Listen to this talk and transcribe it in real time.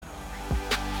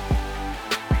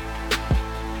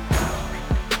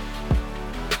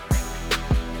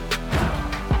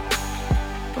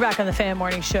We're back on the Fan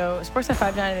Morning Show. Sportsnet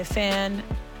 590 The Fan,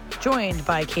 joined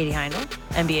by Katie Heindl,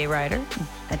 NBA writer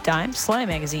at Dime, Slam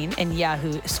Magazine, and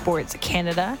Yahoo Sports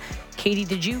Canada. Katie,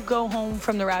 did you go home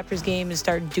from the Raptors game and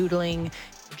start doodling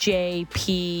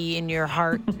JP in your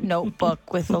heart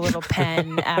notebook with a little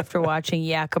pen after watching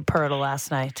Jakob Poeltl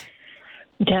last night?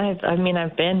 Yeah,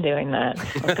 I've been doing that.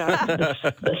 I've got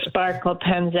the sparkle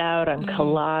pens out. I'm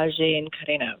collaging,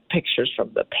 cutting out pictures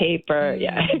from the paper.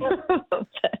 Yeah.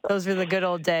 Those were the good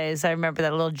old days. I remember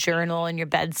that little journal in your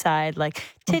bedside, like,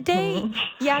 today,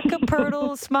 Jakob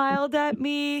Poeltl smiled at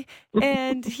me,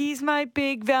 and he's my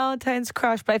big Valentine's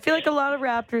crush. But I feel like a lot of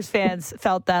Raptors fans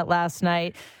felt that last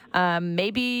night.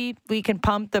 Maybe we can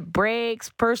pump the brakes,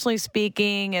 personally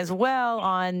speaking, as well,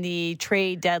 on the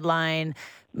trade deadline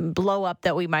blow up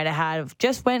that we might have had.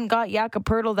 Just went and got Jakob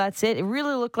Poeltl, that's it. It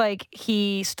really looked like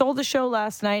he stole the show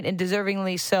last night, and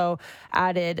deservingly so,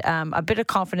 added a bit of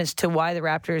confidence to why the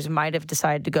Raptors might have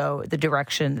decided to go the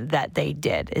direction that they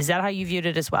did. Is that how you viewed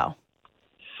it as well?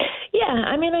 Yeah,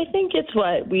 I think it's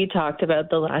what we talked about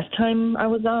the last time I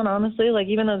was on, honestly. Like,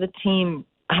 even though the team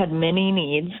had many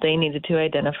needs they needed to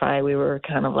identify, we were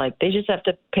kind of like, they just have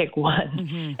to pick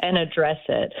one and address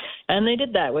it. And they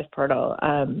did that with Poeltl.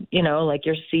 Like,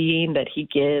 you're seeing that he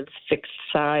gives fixed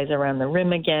size around the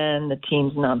rim again. The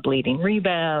team's not bleeding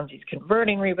rebounds. He's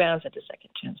converting rebounds into second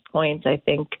chance points. I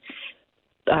think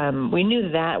we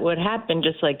knew that would happen,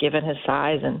 just like given his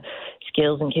size and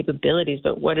skills and capabilities.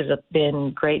 But what has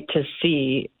been great to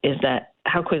see is that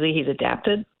how quickly he's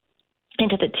adapted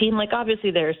into the team. Like,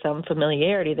 obviously there's some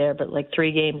familiarity there, but like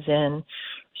 3 games in,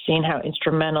 seeing how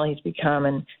instrumental he's become,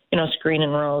 and, screen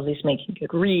and rolls, he's making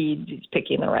good reads, he's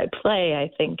picking the right play. I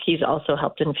think he's also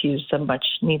helped infuse some much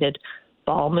needed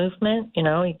ball movement. He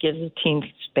gives the team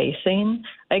spacing.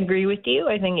 I agree with you.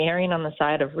 I think erring on the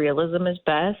side of realism is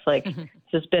best. Like,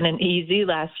 it's been an easy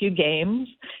last few games,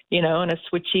 and a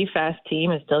switchy, fast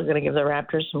team is still going to give the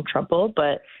Raptors some trouble,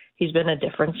 but he's been a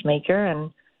difference maker,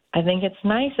 and I think it's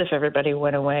nice if everybody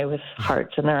went away with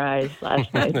hearts in their eyes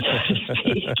last night, so to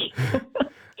speak.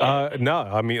 No,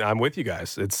 I'm with you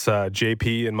guys. It's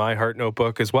JP in my heart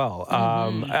notebook as well.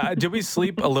 Did we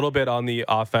sleep a little bit on the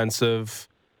offensive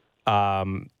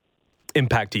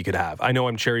impact he could have? I know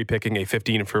I'm cherry picking a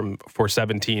 15 for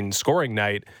 17 scoring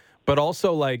night, but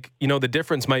also, the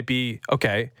difference might be,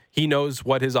 okay, he knows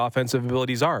what his offensive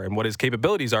abilities are and what his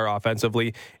capabilities are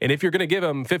offensively. And if you're going to give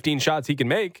him 15 shots he can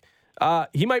make,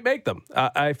 he might make them.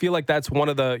 I feel like that's one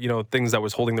of the things that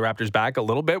was holding the Raptors back a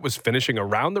little bit, was finishing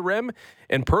around the rim.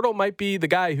 And Poeltl might be the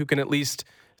guy who can at least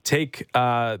take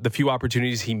the few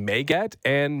opportunities he may get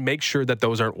and make sure that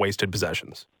those aren't wasted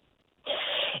possessions.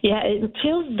 Yeah, it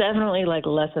feels definitely like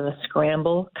less of a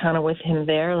scramble kind of with him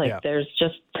there. There's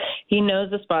just, he knows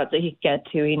the spots that he can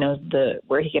get to. He knows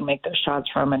where he can make those shots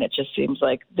from, and it just seems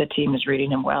like the team is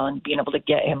reading him well and being able to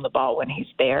get him the ball when he's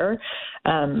there.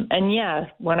 And yeah,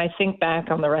 when I think back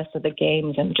on the rest of the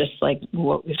games and just like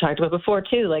what we've talked about before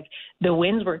too, like the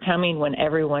wins were coming when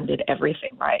everyone did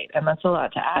everything right. And that's a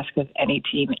lot to ask of any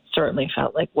team. It certainly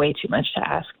felt like way too much to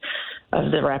ask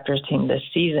of the Raptors team this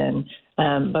season.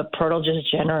 But Poeltl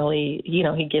just generally,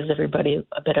 he gives everybody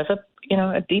a bit of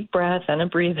a deep breath and a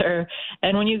breather.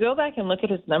 And when you go back and look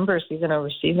at his numbers season over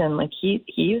season, like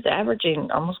he's averaging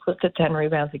almost close to 10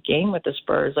 rebounds a game with the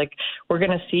Spurs. Like, we're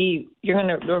going to see, the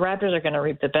Raptors are going to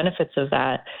reap the benefits of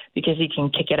that because he can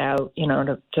kick it out,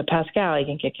 to Pascal. He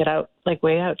can kick it out, like,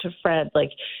 way out to Fred.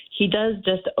 Like, he does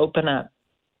just open up,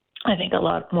 I think, a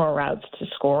lot more routes to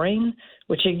scoring,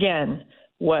 which again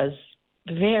was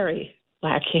very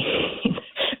lacking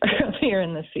earlier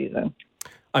in the season.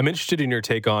 I'm interested in your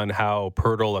take on how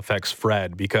Poeltl affects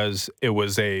Fred, because it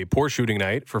was a poor shooting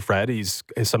night for Fred.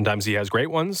 Sometimes he has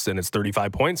great ones, and it's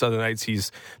 35 points. Other nights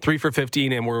he's 3 for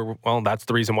 15, and that's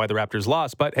the reason why the Raptors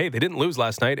lost. But hey, they didn't lose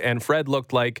last night, and Fred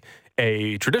looked like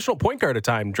a traditional point guard at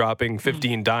time, dropping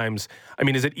 15 dimes.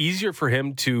 Is it easier for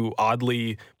him to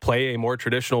oddly play a more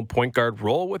traditional point guard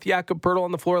role with Jakob Poeltl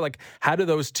on the floor? Like, how do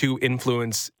those two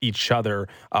influence each other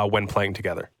when playing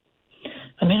together?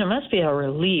 It must be a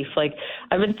relief. Like,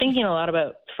 I've been thinking a lot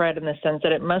about Fred in the sense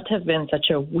that it must have been such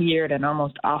a weird and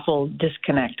almost awful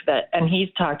disconnect and he's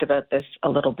talked about this a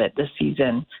little bit this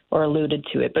season or alluded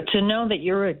to it, but to know that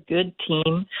you're a good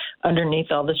team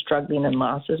underneath all the struggling and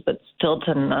losses, but still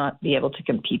to not be able to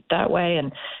compete that way.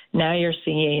 And now you're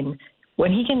seeing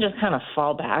when he can just kind of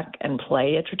fall back and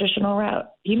play a traditional route,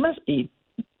 he must be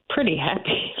pretty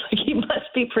happy. Like, he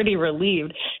must be pretty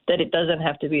relieved that it doesn't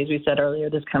have to be, as we said earlier,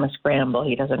 this kind of scramble.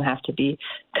 He doesn't have to be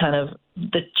kind of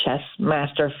the chess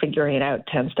master figuring it out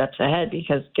 10 steps ahead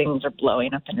because things are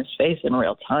blowing up in his face in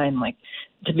real time. Like,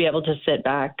 to be able to sit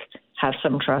back, have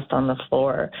some trust on the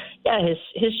floor. Yeah,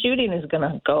 his shooting is going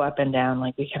to go up and down.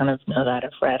 Like, we kind of know that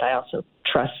of Fred. I also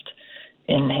trust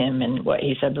in him and what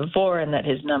he said before, and that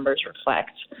his numbers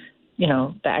reflect,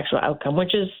 the actual outcome,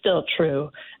 which is still true.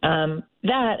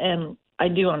 That, and I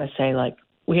do want to say, like,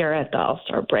 we are at the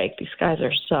All-Star break. These guys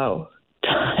are so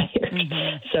tired.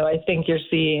 Mm-hmm. So I think you're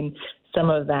seeing some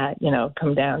of that,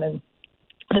 come down, and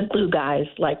the glue guys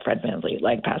like Fred VanVleet,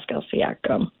 like Pascal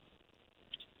Siakam.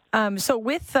 So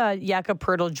with Jakob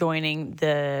Poeltl joining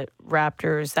the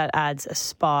Raptors, that adds a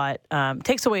spot,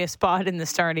 takes away a spot in the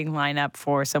starting lineup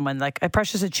for someone like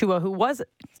Precious Achiuwa, who was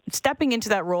stepping into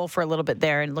that role for a little bit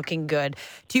there and looking good.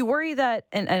 Do you worry that,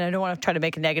 and I don't want to try to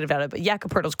make a negative out of it, but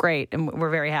Jakob Poeltl's great, and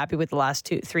we're very happy with the last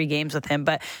 2-3 games with him,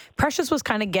 but Precious was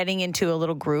kind of getting into a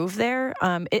little groove there.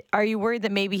 Are you worried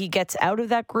that maybe he gets out of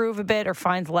that groove a bit or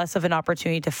finds less of an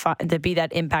opportunity to be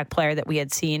that impact player that we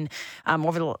had seen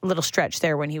over the little stretch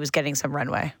there when he was getting some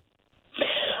runway?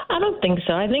 I don't think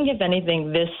so. I think, if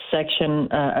anything, this section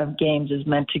of games is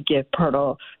meant to give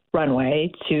Poeltl runway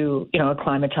to,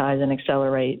 acclimatize and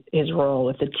accelerate his role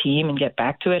with the team and get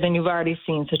back to it. And you've already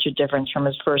seen such a difference from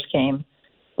his first game,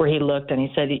 where he looked and he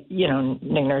said,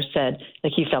 Nick Nurse said,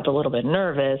 like, he felt a little bit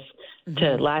nervous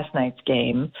to last night's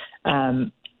game.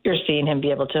 You're seeing him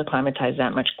be able to acclimatize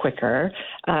that much quicker.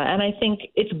 And I think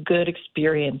it's good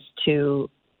experience to,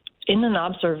 in an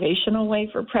observational way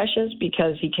for Precious,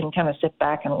 because he can kind of sit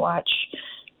back and watch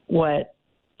what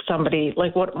somebody,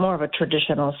 like, what more of a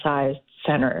traditional sized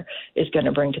center is going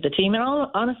to bring to the team, and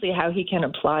honestly how he can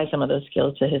apply some of those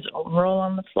skills to his own role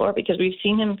on the floor, because we've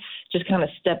seen him just kind of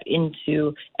step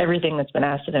into everything that's been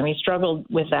asked of him. He struggled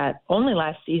with that only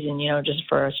last season, just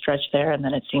for a stretch there, and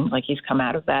then it seems like he's come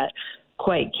out of that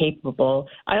quite capable.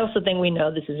 I also think we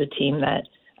know this is a team that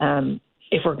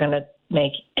if we're going to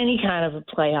make any kind of a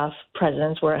playoff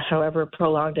presence, where however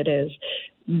prolonged it is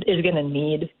going to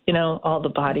need, all the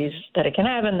bodies that it can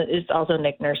have. And it's also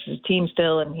Nick Nurse's team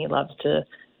still, and he loves to,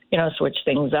 switch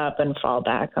things up and fall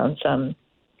back on some,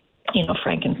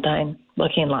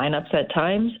 Frankenstein-looking lineups at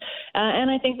times. And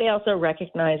I think they also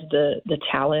recognize the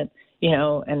talent,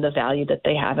 and the value that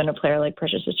they have in a player like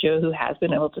Precious Achiuwa, who has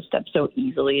been able to step so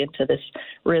easily into this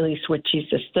really switchy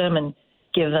system and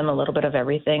give them a little bit of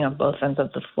everything on both ends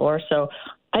of the floor. So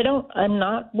I'm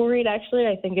not worried, actually.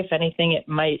 I think, if anything, it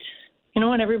might,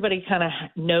 when everybody kind of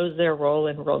knows their role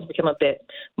and roles become a bit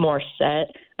more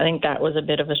set, I think that was a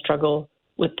bit of a struggle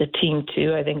with the team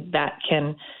too. I think that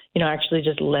can, actually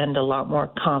just lend a lot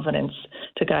more confidence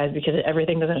to guys, because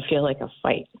everything doesn't feel like a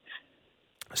fight.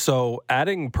 So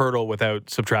adding Poeltl without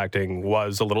subtracting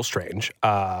was a little strange.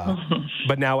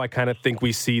 But now I kind of think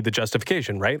we see the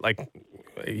justification, right? Like,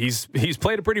 he's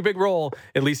played a pretty big role,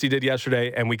 at least he did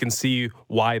yesterday, and we can see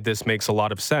why this makes a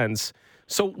lot of sense.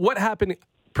 So what happened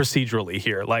procedurally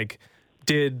here? Like,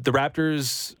 did the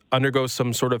Raptors undergo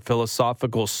some sort of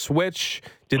philosophical switch?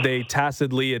 Did they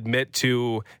tacitly admit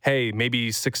to, hey, maybe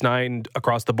 6'9"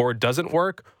 across the board doesn't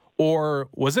work? Or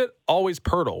was it always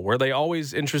Poeltl? Were they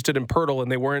always interested in Poeltl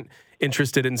and they weren't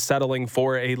interested in settling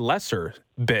for a lesser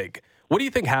big? What do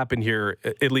you think happened here,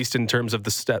 at least in terms of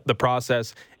the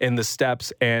process and the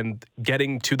steps and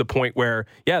getting to the point where,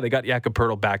 they got Jakob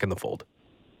Poeltl back in the fold?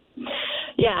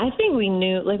 Yeah, I think we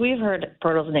knew, like, we've heard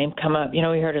Poeltl's name come up. We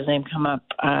heard his name come up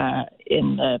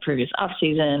in the previous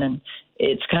offseason, and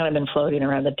it's kind of been floating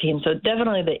around the team. So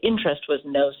definitely the interest was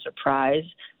no surprise.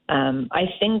 I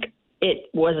think it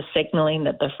was a signaling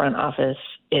that the front office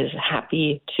is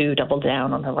happy to double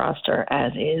down on the roster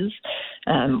as is,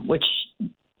 which,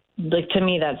 like, to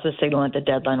me, that's the signal at the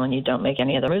deadline when you don't make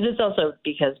any other moves. It's also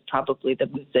because probably the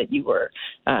moves that you were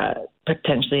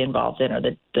potentially involved in, or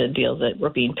the deals that were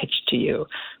being pitched to you,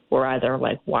 were either,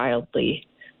 like, wildly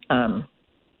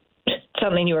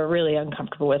something you were really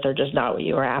uncomfortable with, or just not what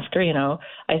you were after.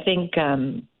 I think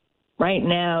right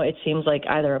now it seems like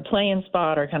either a play-in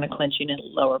spot or kind of clinching a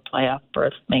lower playoff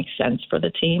berth makes sense for the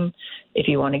team if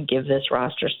you want to give this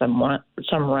roster some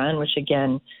run, which,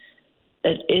 again,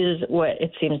 it is what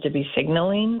it seems to be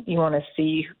signaling. You want to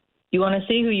see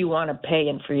who you want to pay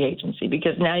in free agency,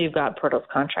 because now you've got Poeltl's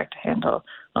contract to handle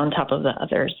on top of the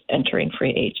others entering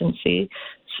free agency.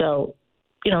 So,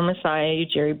 Masai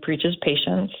Ujiri preaches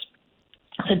patience.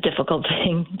 It's a difficult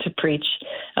thing to preach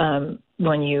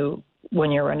when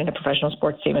you're running a professional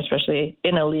sports team, especially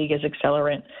in a league as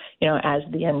accelerant, as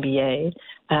the NBA.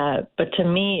 But to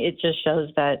me, it just shows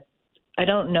that I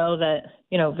don't know that,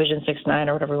 Vision 6-9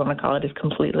 or whatever we want to call it is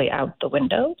completely out the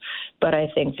window, but I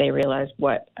think they realize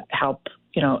what help,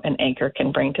 an anchor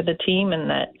can bring to the team, and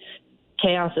that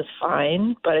chaos is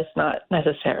fine, but it's not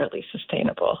necessarily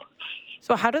sustainable.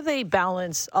 So how do they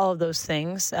balance all of those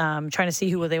things? Trying to see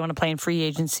who they want to play in free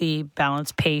agency,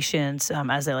 balance patience,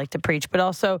 as they like to preach, but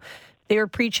also they were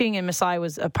preaching, and Masai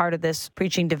was a part of this,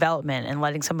 preaching development and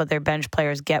letting some of their bench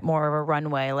players get more of a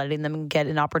runway, letting them get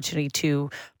an opportunity to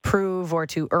prove or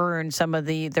to earn some of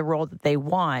the role that they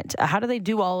want. How do they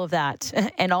do all of that?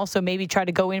 And also maybe try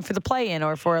to go in for the play-in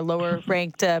or for a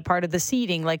lower-ranked part of the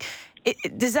seeding? Like,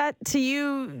 does that, to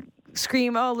you,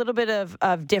 scream a little bit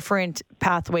of different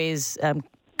pathways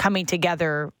coming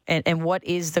together, and what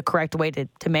is the correct way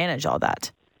to manage all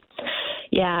that?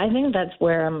 Yeah, I think that's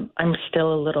where I'm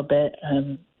still a little bit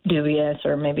dubious,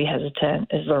 or maybe hesitant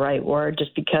is the right word,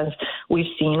 just because we've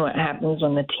seen what happens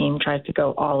when the team tries to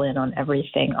go all in on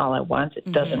everything all at once. It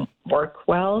doesn't work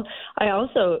well. I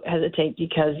also hesitate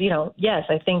because, yes,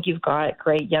 I think you've got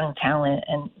great young talent,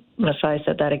 and Masai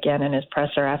said that again in his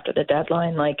presser after the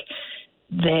deadline. Like,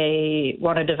 they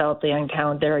want to develop the young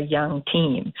talent. They're a young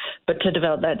team. But to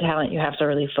develop that talent, you have to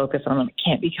really focus on them. It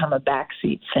can't become a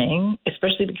backseat thing,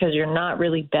 especially because you're not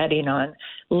really betting on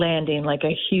landing like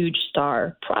a huge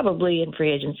star, probably in free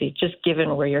agency, just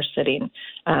given where you're sitting,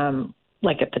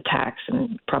 like at the tax,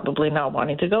 and probably not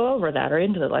wanting to go over that or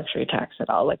into the luxury tax at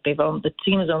all. Like, the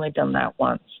team has only done that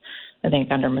once, I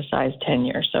think, under Masai's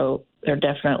tenure. So they're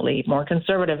definitely more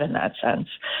conservative in that sense.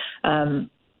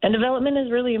 And development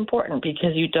is really important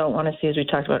because you don't want to see, as we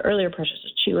talked about earlier, Precious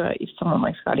Achiuwa, someone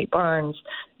like Scotty Barnes.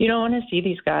 You don't want to see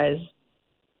these guys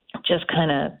just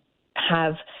kind of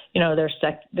have, their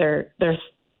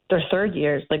third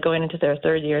years, like going into their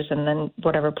third years, and then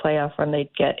whatever playoff run they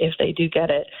get, if they do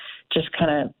get it, just kind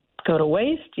of go to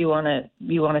waste. You want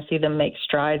to see them make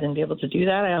strides and be able to do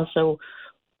that.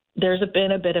 There's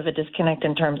been a bit of a disconnect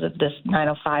in terms of this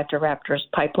 905 to Raptors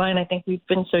pipeline. I think we've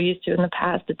been so used to in the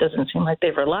past. It doesn't seem like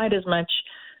they've relied as much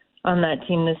on that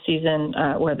team this season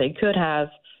where they could have.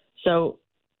 So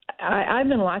I've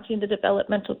been watching the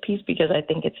developmental piece because I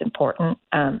think it's important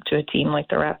to a team like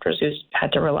the Raptors, who's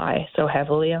had to rely so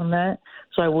heavily on that.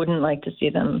 So I wouldn't like to see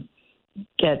them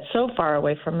get so far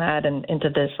away from that and into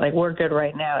this, like, we're good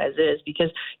right now as is, because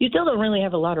you still don't really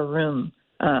have a lot of room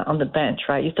on the bench,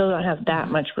 right? You still don't have that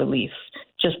much relief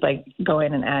just by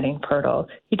going and adding Pirtle.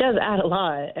 He does add a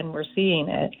lot, and we're seeing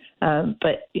it,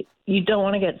 but you don't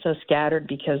want to get so scattered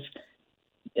because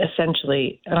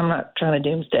essentially, and I'm not trying to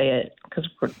doomsday it because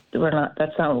we're not.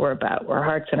 That's not what we're about. We're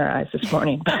hearts in our eyes this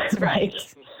morning. That's right.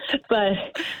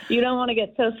 But you don't want to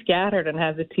get so scattered and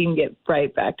have the team get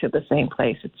right back to the same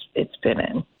place it's been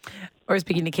in. We're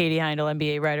speaking to Katie Heindl,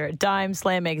 NBA writer at Dime,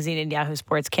 Slam Magazine, and Yahoo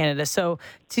Sports Canada. So,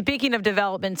 speaking of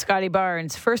development, Scotty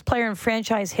Barnes, first player in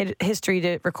franchise history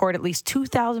to record at least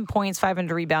 2,000 points,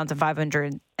 500 rebounds, and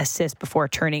 500 assists before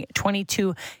turning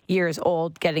 22 years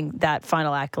old, getting that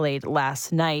final accolade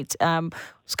last night.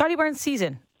 Scotty Barnes'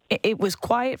 season, it was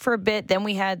quiet for a bit. Then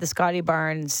we had the Scotty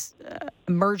Barnes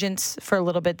emergence for a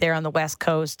little bit there on the West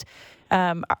Coast.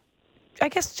 I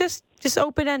guess just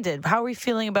open-ended. How are we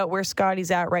feeling about where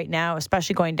Scotty's at right now,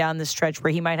 especially going down this stretch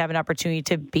where he might have an opportunity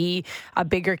to be a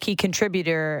bigger key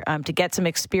contributor, to get some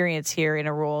experience here in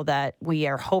a role that we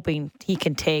are hoping he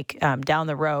can take down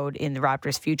the road in the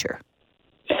Raptors' future?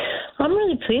 I'm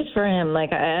really pleased for him.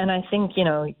 And I think,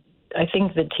 I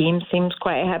think the team seems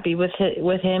quite happy with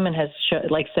him and has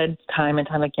said time and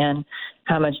time again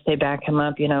how much they back him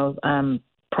up.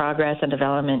 Progress and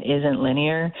development isn't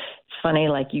linear. It's funny,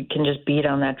 you can just beat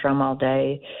on that drum all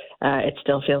day. It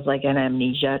still feels like an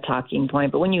amnesia talking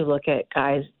point. But when you look at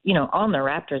guys, on the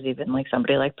Raptors, even like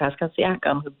somebody like Pascal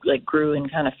Siakam, who grew in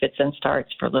kind of fits and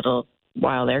starts for a little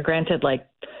while there. Granted,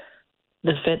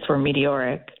 the fits were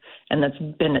meteoric, and that's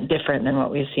been different than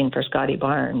what we've seen for Scotty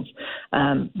Barnes.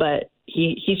 But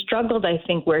he struggled, I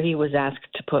think, where he was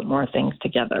asked to put more things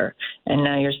together. And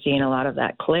now you're seeing a lot of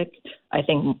that click. I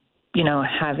think,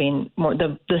 having more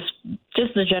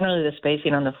generally the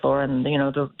spacing on the floor and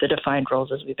the defined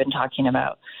roles, as we've been talking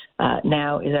about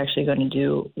now, is actually going to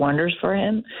do wonders for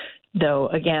him. Though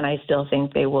again, I still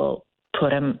think they will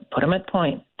put him at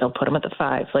point. They'll put him at the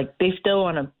 5. They still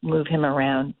want to move him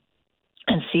around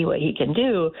and see what he can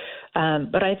do.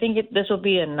 But I think this will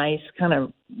be a nice kind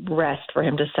of rest for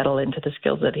him to settle into the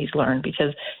skills that he's learned,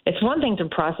 because it's one thing to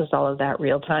process all of that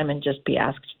real time and just be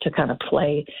asked to kind of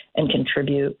play and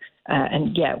contribute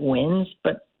and get wins.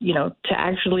 But, to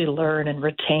actually learn and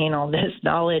retain all this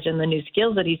knowledge and the new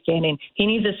skills that he's gaining, he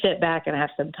needs to sit back and have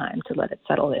some time to let it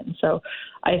settle in. So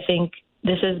I think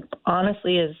this is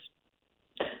honestly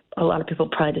a lot of people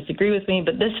probably disagree with me,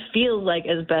 but this feels like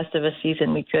as best of a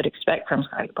season we could expect from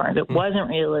Scotty Barnes. It wasn't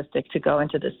realistic to go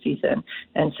into this season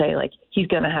and say he's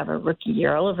going to have a rookie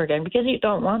year all over again, because you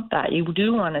don't want that. You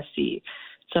do want to see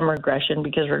some regression,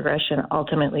 because regression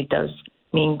ultimately does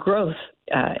mean growth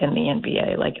in the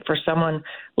NBA. Like for someone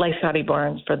like Scotty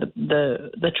Barnes, for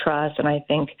the trust, and I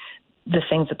think the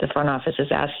things that the front office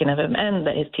is asking of him and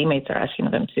that his teammates are asking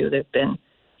of him too. They've been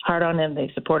hard on him.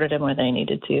 They supported him where they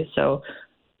needed to. So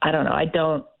I don't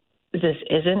know. This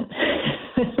isn't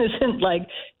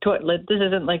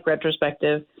like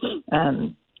retrospective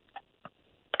kind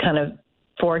of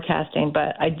forecasting,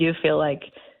 but I do feel like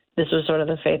this was sort of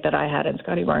the faith that I had in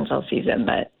Scotty Barnes all season,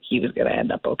 that he was going to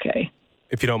end up okay.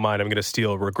 If you don't mind, I'm going to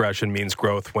steal regression means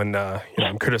growth when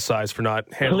I'm criticized for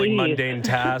not handling mundane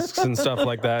tasks and stuff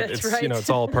like that. That's it's right. It's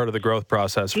all part of the growth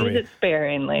process for Use me. it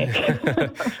sparingly.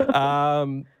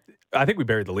 I think we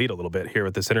buried the lead a little bit here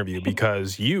with this interview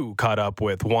because you caught up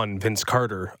with one Vince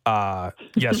Carter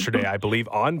yesterday, I believe,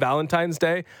 on Valentine's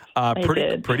Day.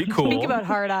 Pretty cool. Speak about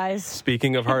hard eyes.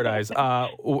 Speaking of hard eyes,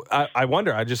 I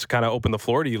wonder, I just kind of opened the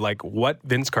floor to you, like what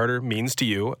Vince Carter means to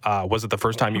you. Was it the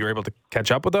first time you were able to catch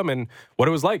up with him, and what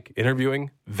it was like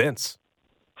interviewing Vince?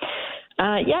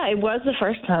 Yeah, it was the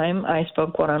first time I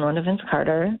spoke one-on-one to Vince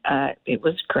Carter. It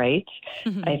was great.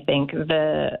 Mm-hmm. I think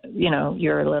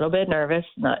you're a little bit nervous,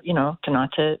 not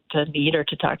to meet or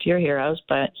to talk to your heroes,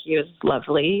 but he was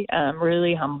lovely,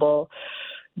 really humble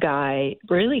guy,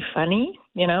 really funny.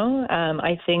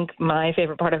 I think my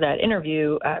favorite part of that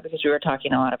interview, because we were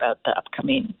talking a lot about the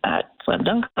upcoming slam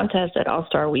dunk contest at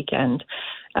All-Star Weekend,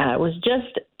 was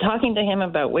just talking to him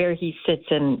about where he sits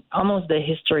in almost the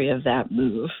history of that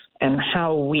move and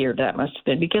how weird that must have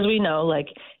been, because we know, like,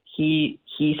 he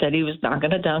said he was not going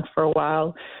to dunk for a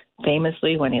while.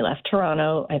 Famously, when he left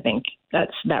Toronto, I think that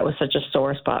was such a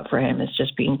sore spot for him, is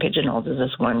just being pigeonholed as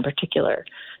this one particular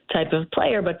type of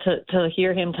player. But to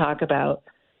hear him talk about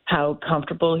how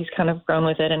comfortable he's kind of grown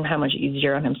with it and how much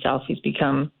easier on himself he's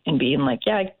become, and being like,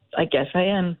 yeah, I guess I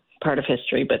am part of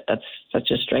history, but that's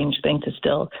such a strange thing to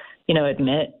still,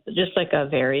 admit. Just like a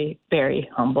very, very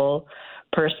humble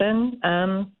person.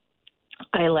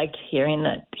 I liked hearing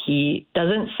that he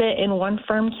doesn't sit in one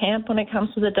firm camp when it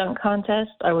comes to the dunk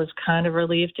contest. I was kind of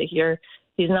relieved to hear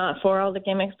he's not for all the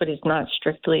gimmicks, but he's not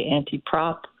strictly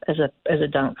anti-prop as a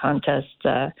dunk contest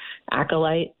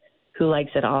acolyte who likes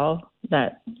it all.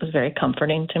 That was very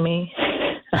comforting to me.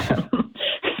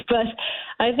 But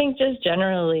I think just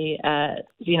generally,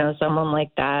 someone like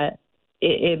that,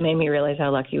 it made me realize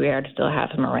how lucky we are to still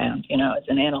have him around, as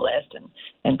an analyst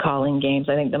and calling games.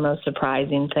 I think the most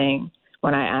surprising thing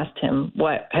when I asked him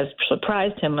what has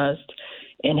surprised him most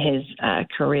in his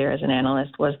career as an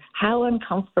analyst was how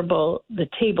uncomfortable the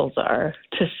tables are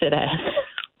to sit at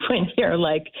when you're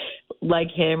like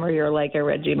him, or you're like a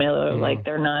Reggie Miller, like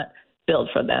they're not built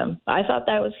for them. I thought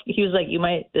he was like, he's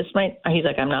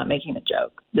like, I'm not making a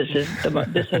joke. This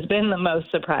has been the most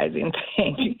surprising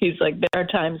thing. He's like, there are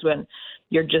times when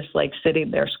you're just like sitting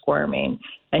there squirming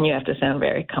and you have to sound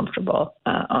very comfortable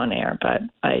on air. But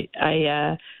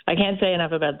I can't say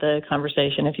enough about the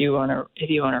conversation. If you want to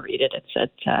read it,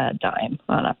 it's at Dime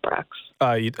on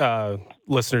Uproxx.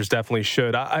 Listeners definitely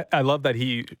should. I love that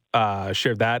he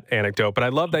shared that anecdote, but I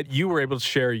love that you were able to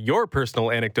share your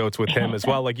personal anecdotes with him as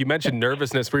well. Like you mentioned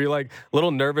nervousness. Were you like a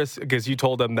little nervous because you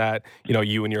told him that,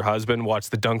 you and your husband watch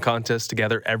the dunk contest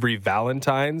together every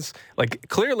Valentine's? Like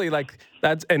clearly like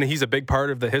that's, and he's a big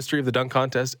part of the history of the dunk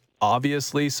contest,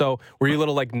 obviously. So were you a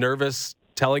little like nervous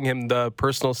telling him the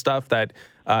personal stuff that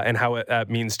and how that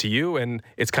means to you? And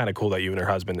it's kind of cool that you and her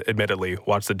husband admittedly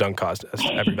watch the dunk contest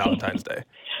every Valentine's Day.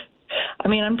 I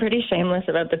mean, I'm pretty shameless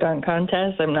about the dunk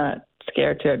contest. I'm not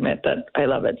scared to admit that I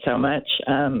love it so much.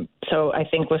 So I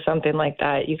think with something like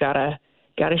that, you gotta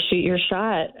shoot your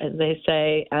shot, as they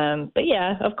say. But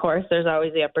yeah, of course, there's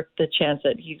always the chance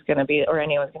that he's going to be, or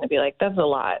anyone's going to be like, that's a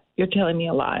lot. You're telling me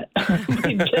a lot.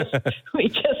 we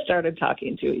just started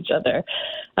talking to each other.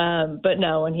 But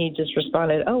no, when he just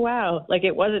responded, oh, wow. Like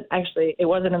it wasn't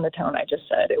in the tone I just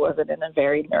said. It wasn't in a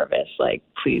very nervous, like,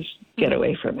 please get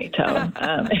away from me tone.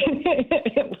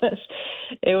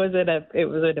 It was in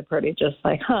a pretty just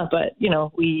like, but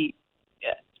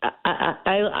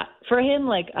for him,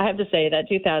 like I have to say that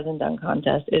 2000 dunk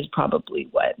contest is probably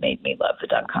what made me love the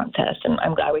dunk contest. And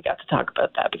I'm glad we got to talk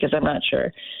about that, because I'm not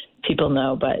sure people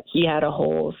know, but he had a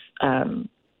whole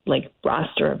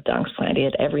roster of dunks planned. He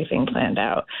had everything planned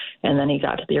out. And then he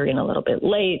got to the arena a little bit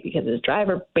late because his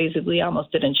driver basically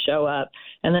almost didn't show up.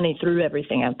 And then he threw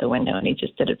everything out the window and he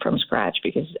just did it from scratch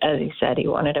because, as he said, he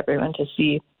wanted everyone to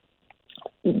see.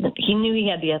 He knew he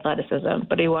had the athleticism,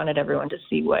 but he wanted everyone to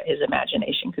see what his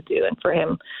imagination could do. And for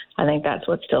him, I think that's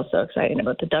what's still so exciting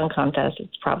about the dunk contest.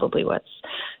 It's probably what's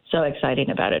so exciting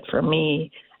about it for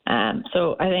me.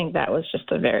 So I think that was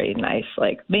just a very nice,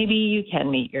 like, maybe you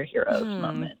can meet your heroes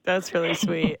moment. That's really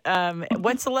sweet.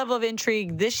 What's the level of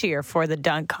intrigue this year for the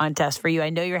dunk contest for you? I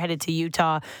know you're headed to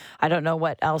Utah. I don't know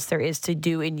what else there is to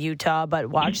do in Utah, but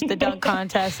watch the dunk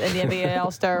contest and the NBA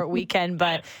All-Star weekend.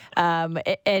 But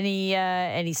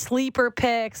any sleeper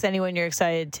picks? Anyone you're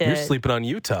excited to? You're sleeping on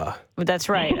Utah. That's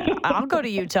right. I'll go to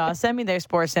Utah. Send me their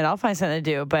Sportsnet. I'll find something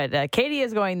to do. But Katie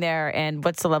is going there. And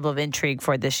what's the level of intrigue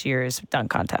for this year's dunk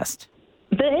contest?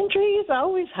 The intrigue is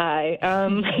always high.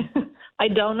 I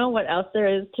don't know what else there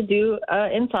is to do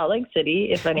in Salt Lake City.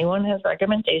 If anyone has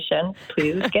recommendations,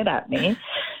 please get at me.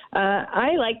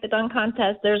 I like the dunk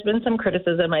contest. There's been some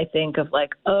criticism, I think, of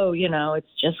like, oh, it's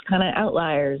just kind of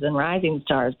outliers and rising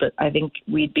stars. But I think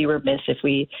we'd be remiss if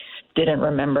we didn't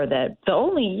remember that the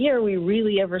only year we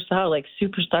really ever saw like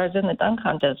superstars in the dunk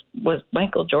contest was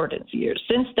Michael Jordan's year.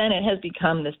 Since then, it has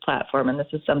become this platform, and this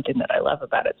is something that I love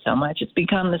about it so much. It's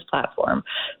become this platform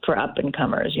for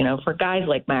up-and-comers, for guys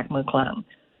like Mac McClung,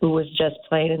 who was just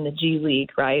playing in the G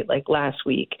League, right, like last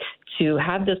week, to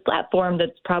have this platform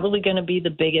that's probably going to be the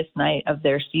biggest night of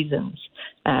their seasons,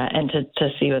 and to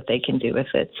see what they can do with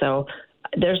it. So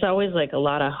there's always like a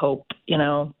lot of hope,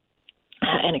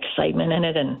 and excitement in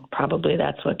it, and probably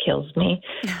that's what kills me.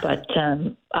 But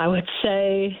I would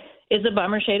say it's a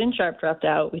bummer Shaedon Sharpe dropped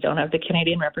out. We don't have the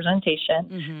Canadian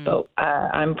representation, but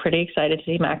I'm pretty excited to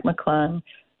see Mac McClung.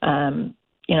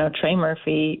 Trey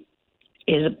Murphy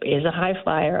is a high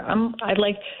flyer.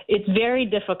 It's very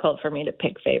difficult for me to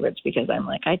pick favorites because I'm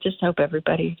like, I just hope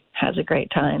everybody has a great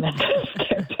time and does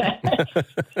their best.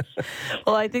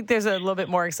 Well, I think there's a little bit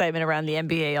more excitement around the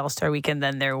NBA All-Star Weekend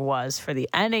than there was for the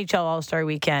NHL All-Star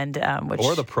Weekend.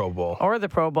 Or the Pro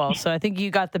Bowl. So I think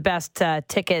you got the best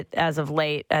ticket as of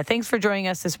late. Thanks for joining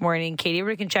us this morning, Katie.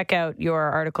 Everybody can check out your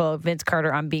article, Vince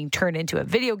Carter on being turned into a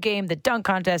video game, the dunk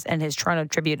contest, and his Toronto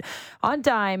tribute on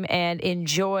Dime, and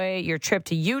enjoy your trip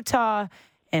to Utah,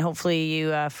 and hopefully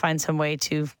you find some way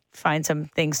to find some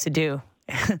things to do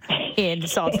in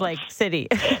Salt Lake City.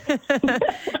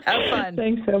 Have fun.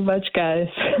 Thanks so much, guys.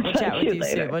 We'll chat with you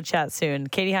soon. We'll chat soon.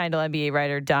 Katie Heindl, NBA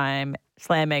writer, Dime,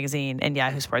 Slam Magazine, and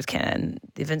Yahoo Sports Canada.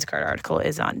 The Vince Carter article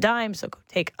is on Dime, so go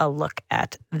take a look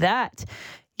at that.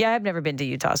 Yeah, I've never been to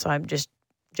Utah, so I'm just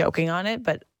joking on it,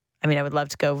 but I mean, I would love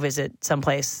to go visit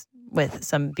someplace with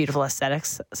some beautiful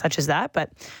aesthetics such as that, but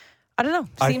I don't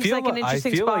know. Seems like an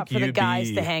interesting spot for the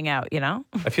guys to hang out,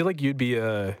 I feel like you'd be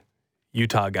a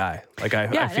Utah guy. Like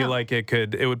I feel like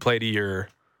it would play to your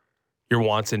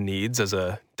wants and needs as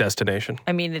a destination.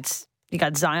 I mean, you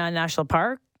got Zion National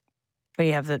Park, where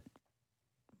you have a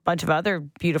bunch of other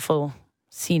beautiful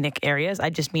scenic areas. I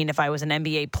just mean if I was an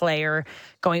NBA player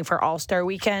going for All-Star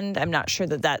Weekend, I'm not sure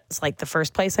that that's like the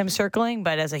first place I'm circling,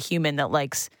 but as a human that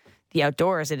likes the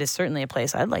outdoors, it is certainly a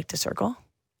place I'd like to circle.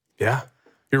 Yeah.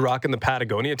 You're rocking the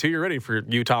Patagonia, too. You're ready for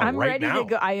Utah right now. I'm ready to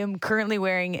go. I am currently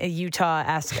wearing a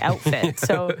Utah-esque outfit.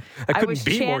 So I was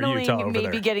channeling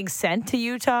maybe getting sent to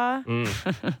Utah.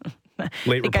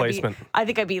 Late replacement. I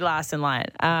think I'd be last in line.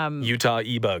 Utah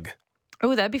e-bug.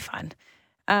 Oh, that'd be fun.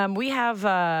 We have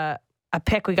a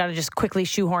pick we got to just quickly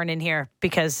shoehorn in here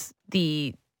because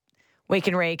the Wake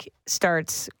and Rake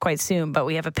starts quite soon, but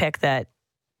we have a pick that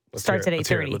starts at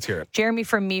 8:30. Let's hear it. Jeremy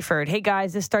from Meaford. Hey,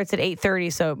 guys, this starts at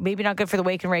 8:30, so maybe not good for the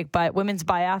Wake and Rake, but Women's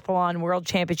Biathlon World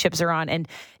Championships are on, and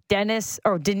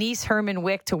Denise Herman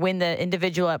Wick to win the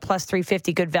individual at plus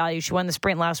 350, good value. She won the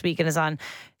sprint last week and is on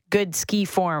good ski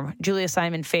form. Julia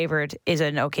Simon favored is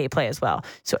an okay play as well.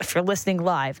 So if you're listening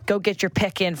live, go get your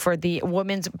pick in for the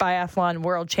Women's Biathlon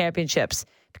World Championships,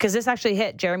 because this actually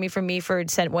hit. Jeremy from Meaford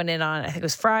sent one in on, I think it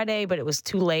was Friday, but it was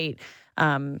too late.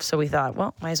 So we thought,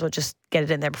 well, might as well just get it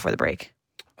in there before the break.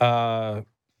 I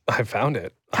found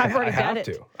it. I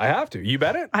have to. You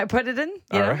bet it? I put it in.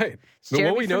 All right.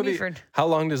 Well, we know how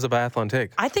long does the biathlon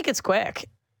take? I think it's quick.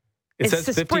 It says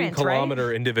 15-kilometer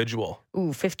right? individual.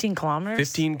 Ooh, 15 kilometers?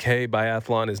 15K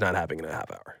biathlon is not happening in a half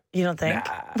hour. You don't think?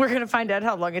 Nah. We're going to find out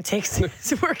how long it takes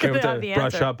to work it out the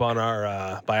answer. Brush up on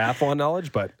our biathlon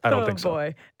knowledge, but I don't think so. Oh,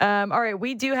 boy. All right,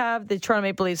 we do have the Toronto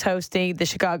Maple Leafs hosting the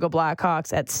Chicago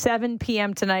Blackhawks at 7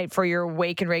 p.m. tonight for your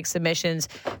Wake and Rake submissions.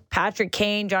 Patrick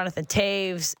Kane, Jonathan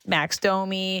Taves, Max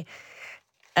Domi.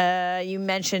 You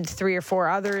mentioned 3 or 4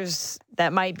 others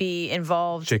that might be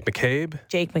involved. Jake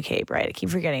McCabe, right. I keep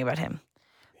forgetting about him.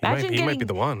 He might be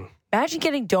the one. Imagine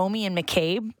getting Domi and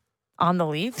McCabe on the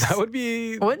Leafs. That would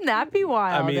be... Wouldn't that be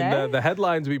wild? I mean, the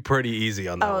headlines would be pretty easy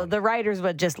on that one. The writers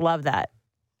would just love that.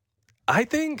 I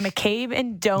think... McCabe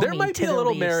and Domi. There might be a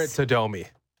little merit to Domi.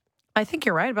 I think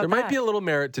you're right about that. There might be a little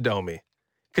merit to Domi.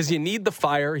 Because you need the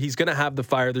fire. He's going to have the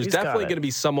fire. There's definitely going to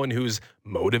be someone who's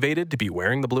motivated to be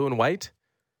wearing the blue and white.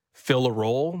 fill a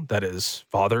role that his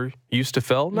father used to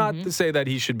fill. Not to say that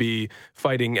he should be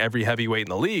fighting every heavyweight in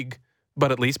the league,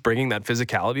 but at least bringing that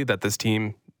physicality that this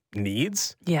team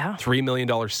needs. Yeah. $3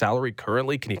 million salary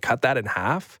currently. Can you cut that in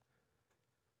half?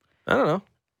 I don't know.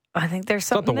 I think there's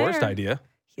It's not something the worst there. idea.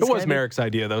 He's It was gonna be- Merrick's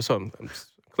idea, though, so I'm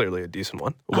clearly a decent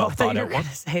one. A I well thought thought you out were one.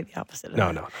 going to say the opposite of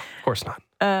No, that. of course not.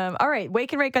 All right,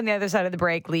 Wake and Rake on the other side of the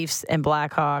break. Leafs and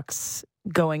Blackhawks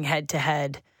going head to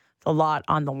head. A lot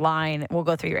on the line. We'll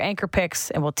go through your anchor picks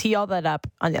and we'll tee all that up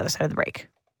on the other side of the break.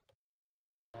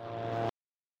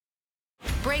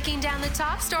 Breaking down the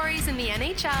top stories in the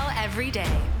NHL every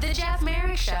day. The Jeff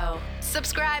Merrick Show.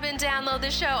 Subscribe and download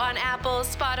the show on Apple,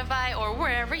 Spotify, or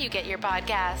wherever you get your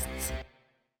podcasts.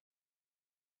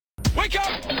 Wake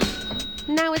up!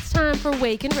 Now it's time for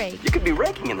Wake and Rake You could be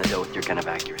raking in the dough with your kind of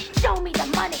accuracy. Show me the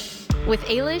money. with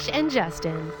Ailish and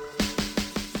Justin.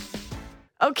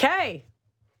 Okay.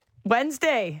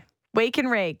 Wednesday, Wake and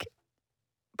Rake.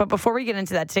 But before we get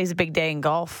into that, today's a big day in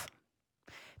golf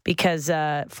because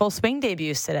Full Swing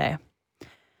debuts today,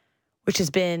 which has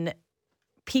been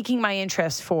piquing my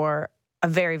interest for a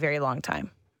very, very long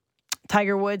time.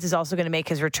 Tiger Woods is also going to make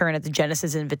his return at the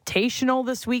Genesis Invitational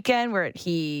this weekend, where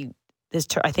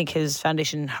I think his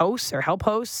foundation hosts or help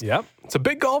hosts. Yep. It's a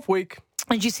big golf week.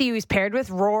 Did you see who he's paired with?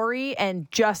 Rory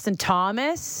and Justin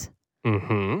Thomas.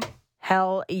 Mm-hmm.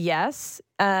 Hell yes.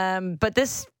 But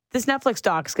this Netflix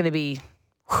doc is going to be.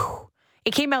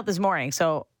 It came out this morning,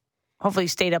 so hopefully you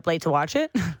stayed up late to watch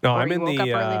it. No, or I'm you in woke up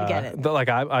early to get it.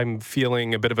 I'm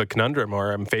feeling a bit of a conundrum,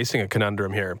 or I'm facing a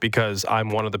conundrum here because I'm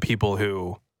one of the people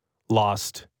who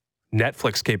lost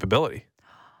Netflix capability.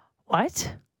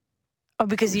 What? Oh,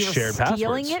 because you were Shared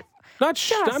stealing passwords.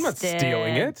 it? I'm not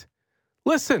stealing it.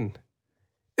 Listen,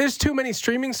 there's too many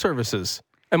streaming services.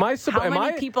 How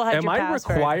many people had your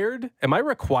password? Am I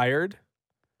required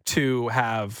to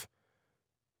have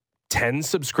 10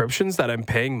 subscriptions that I'm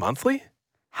paying monthly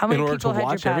How in many order to people had your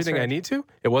watch password? everything I need to?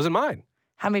 It wasn't mine.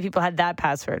 How many people had that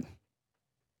password?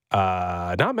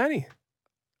 Not many.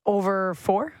 Over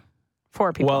 4?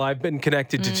 4 people. Well, I've been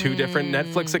connected to 2 different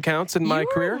Netflix accounts in my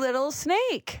You're career. a little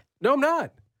snake. No, I'm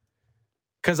not.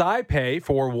 Because I pay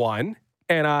for one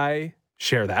and I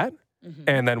share that.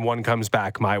 And then one comes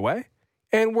back my way.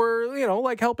 And we're,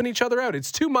 helping each other out.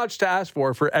 It's too much to ask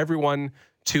for everyone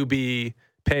to be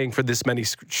paying for this many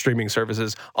streaming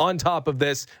services on top of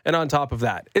this and on top of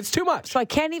that. It's too much. So I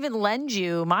can't even lend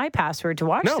you my password to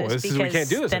watch this we can't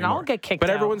do this then anymore. I'll get kicked But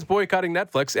out. everyone's boycotting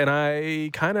Netflix, and I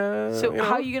kind of. So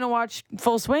how are you going to watch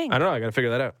Full Swing? I don't know. I got to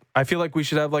figure that out. I feel like we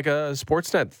should have like a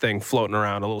Sportsnet thing floating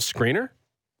around, a little screener,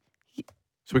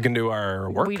 so we can do our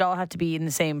work. We'd all have to be in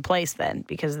the same place then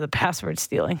because of the password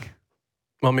stealing.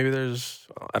 Well, maybe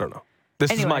I don't know.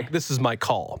 This is my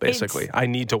call, basically. I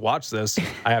need to watch this.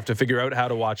 I have to figure out how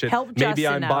to watch it. Help Maybe Justin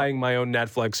I'm out. buying my own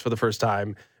Netflix for the first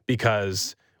time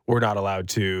because we're not allowed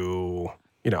to,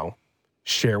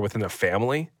 share within a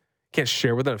family. Can't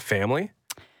share within a family.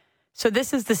 So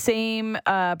this is the same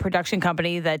production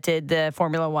company that did the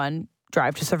Formula One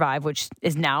Drive to Survive, which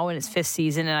is now in its 5th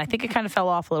season. And I think it kind of fell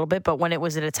off a little bit, but when it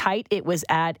was at its height, it was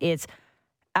at its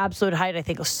absolute height. I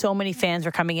think so many fans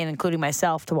were coming in, including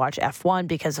myself, to watch F1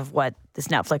 because of what this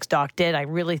Netflix doc did. I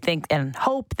really think and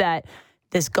hope that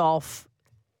this golf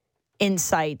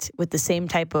insight with the same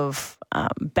type of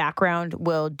background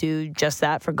will do just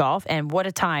that for golf. And what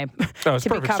a time to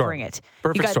be covering it.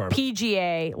 Perfect you got storm.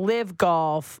 PGA, Live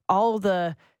Golf, all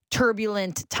the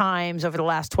turbulent times over the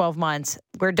last 12 months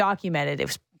were documented. It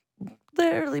was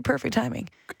literally perfect timing.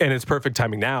 And it's perfect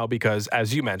timing now because,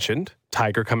 as you mentioned,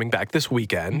 Tiger coming back this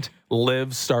weekend,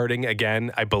 Live starting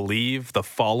again, I believe, the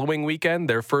following weekend,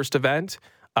 their first event,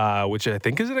 which I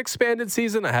think is an expanded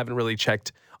season. I haven't really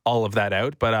checked all of that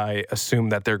out, but I assume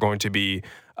that they're going to be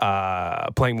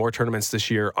playing more tournaments this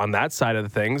year on that side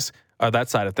of things.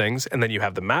 And then you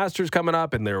have the Masters coming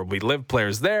up, and there will be Live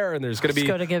players there, and there's going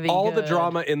to be all the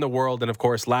drama in the world, and of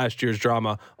course, last year's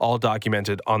drama all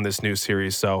documented on this new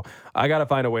series. So I got to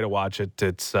find a way to watch it.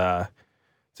 It's a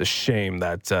shame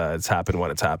that it's happened when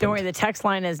it's happened. Don't worry, the text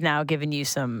line has now given you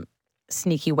some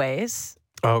sneaky ways.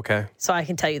 Oh, okay. So I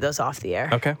can tell you those off the air.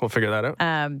 Okay, we'll figure that out.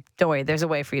 Don't worry, there's a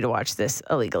way for you to watch this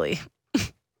illegally.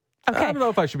 Okay. I don't know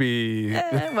if I should be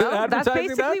well, that's advertising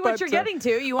basically that, what but, you're getting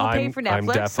to. You won't pay for Netflix. I'm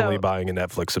definitely buying a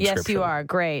Netflix subscription. Yes, you are.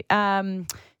 Great.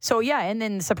 So, yeah, and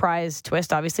then the surprise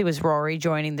twist, obviously, was Rory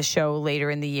joining the show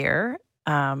later in the year,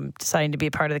 deciding to be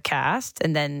a part of the cast.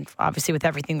 And then, obviously, with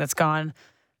everything that's gone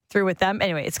through with them.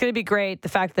 Anyway, it's going to be great. The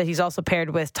fact that he's also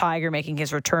paired with Tiger making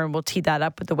his return, we'll tee that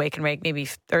up with the Wake and Rake maybe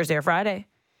Thursday or Friday.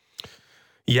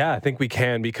 Yeah, I think we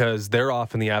can because they're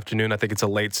off in the afternoon. I think it's a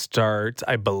late start.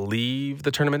 I believe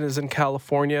the tournament is in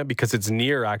California because it's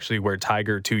near actually where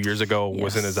Tiger 2 years ago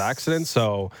was in his accident.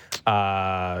 So, kind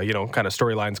of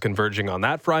storylines converging on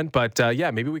that front. But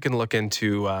maybe we can look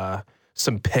into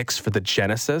some picks for the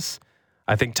Genesis.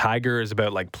 I think Tiger is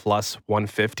about like plus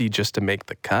 150 just to make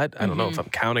the cut. I don't know if I'm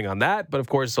counting on that. But of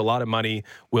course, a lot of money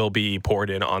will be poured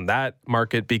in on that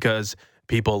market because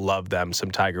people love them some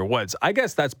Tiger Woods. I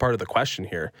guess that's part of the question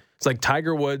here. It's like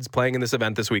Tiger Woods playing in this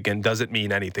event this weekend. Does it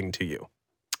mean anything to you?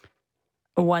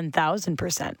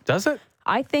 1,000%. Does it?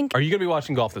 I think. Are you going to be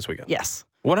watching golf this weekend? Yes.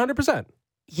 100%?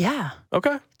 Yeah.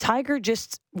 Okay. Tiger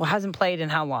just hasn't played in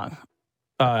how long?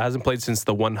 Hasn't played since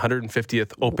the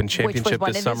 150th Open Championship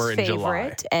this summer in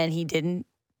July. And he didn't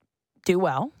do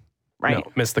well, right?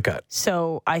 No, missed the cut.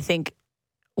 So I think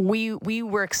we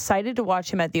were excited to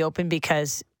watch him at the Open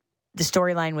because the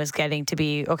storyline was getting to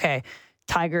be, okay,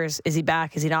 Tiger's, is he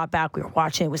back? Is he not back? We were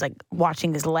watching. It was like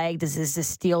watching his leg. Is this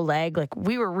steel leg? Like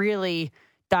we were really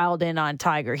dialed in on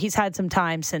Tiger. He's had some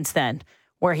time since then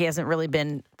where he hasn't really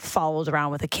been followed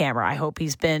around with a camera. I hope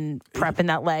he's been prepping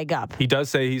that leg up. He does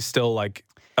say he's still like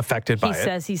affected by it. He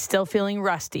says he's still feeling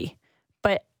rusty.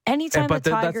 But anytime that's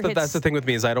the thing with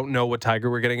me is I don't know what Tiger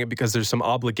we're getting it because there's some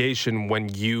obligation when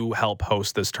you help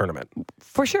host this tournament.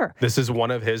 For sure. This is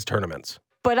one of his tournaments.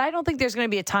 But I don't think there's going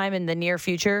to be a time in the near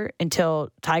future until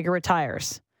Tiger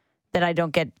retires that I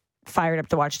don't get fired up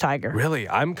to watch Tiger. Really?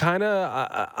 I'm kind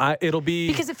of, it'll be...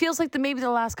 Because it feels like maybe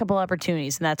the last couple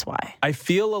opportunities, and that's why. I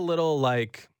feel a little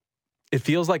like, it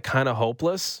feels like kind of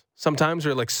hopeless sometimes,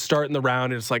 or like starting the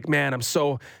round and it's like, man,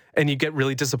 and you get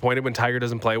really disappointed when Tiger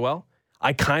doesn't play well.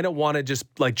 I kind of want to just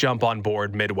like jump on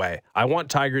board midway. I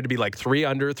want Tiger to be like 3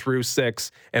 under through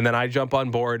 6, and then I jump on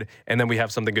board, and then we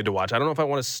have something good to watch. I don't know if I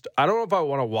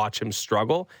want to watch him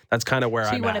struggle. That's kind of where I'm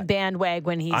at. So you want to bandwag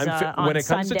when he's on when it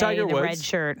comes Sunday to Tiger in the Woods, red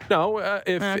shirt? No,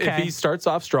 if he starts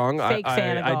off strong,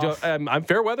 I'm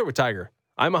fair weather with Tiger.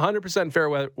 I'm 100% fair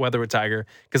weather with Tiger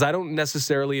because I don't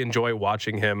necessarily enjoy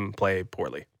watching him play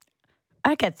poorly.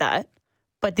 I get that,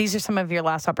 but these are some of your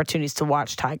last opportunities to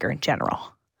watch Tiger in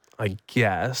general. I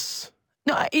guess.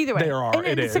 No, either way. There are.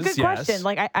 And it's a good question.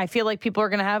 Like I feel like people are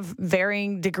going to have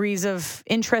varying degrees of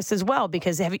interest as well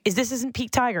because this isn't peak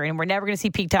Tiger, and we're never going to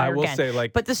see peak Tiger again. I will say,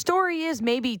 but the story is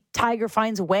maybe Tiger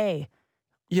finds a way.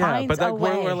 Yeah, but like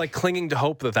we're like clinging to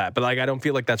hope with that. But like I don't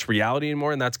feel like that's reality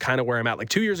anymore, and that's kind of where I'm at. Like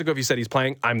 2 years ago, if you said he's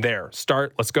playing, I'm there.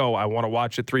 Start, let's go. I want to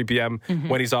watch at 3 p.m.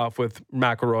 When he's off with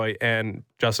McIlroy and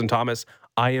Justin Thomas.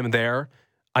 I am there.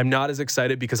 I'm not as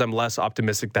excited because I'm less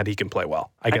optimistic that he can play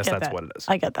well. I guess that's what it is.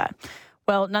 I get that.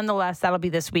 Well, nonetheless, that'll be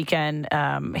this weekend.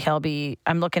 I'm looking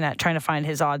at trying to find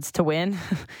his odds to win.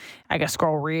 I got to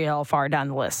scroll real far down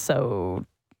the list. So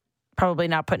probably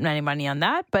not putting any money on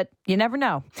that, but you never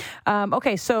know.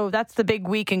 Okay, so that's the big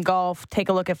week in golf. Take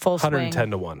a look at full swing.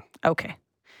 110 to 1. Okay.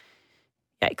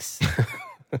 Yikes.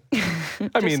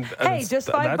 Just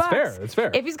 $5. That's fair. That's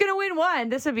fair. If he's going to win one,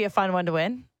 this would be a fun one to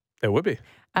win. It would be.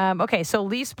 Okay, so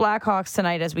Leafs Blackhawks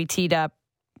tonight as we teed up.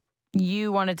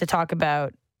 You wanted to talk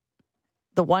about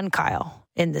the one Kyle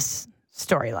in this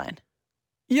storyline.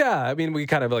 Yeah, I mean, we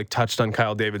kind of like touched on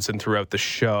Kyle Davidson throughout the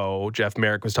show. Jeff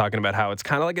Merrick was talking about how it's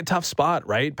kind of like a tough spot,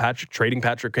 right? Trading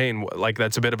Patrick Kane, like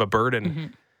that's a bit of a burden. Mm-hmm.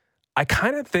 I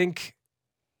kind of think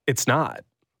it's not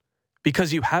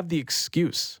because you have the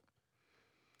excuse.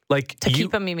 Like to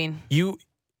keep him, you mean?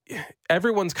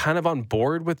 Everyone's kind of on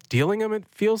board with dealing him, it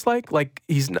feels like.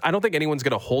 I don't think anyone's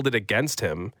going to hold it against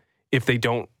him if they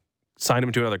don't sign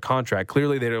him to another contract.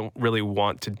 Clearly, they don't really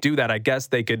want to do that. I guess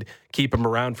they could keep him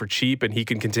around for cheap and he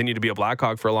can continue to be a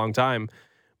Blackhawk for a long time.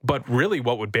 But really,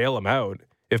 what would bail him out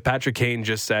if Patrick Kane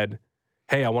just said,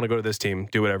 hey, I want to go to this team,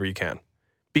 do whatever you can.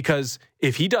 Because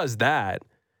if he does that,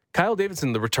 Kyle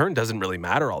Davidson, the return doesn't really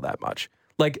matter all that much.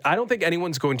 Like, I don't think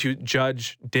anyone's going to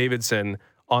judge Davidson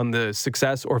on the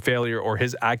success or failure or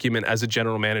his acumen as a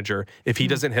general manager if he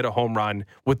doesn't hit a home run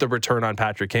with the return on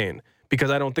Patrick Kane.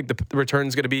 Because I don't think the return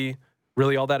is going to be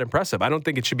really all that impressive. I don't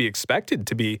think it should be expected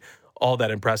to be all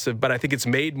that impressive, but I think it's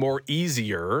made more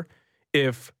easier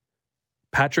if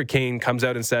Patrick Kane comes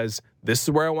out and says, this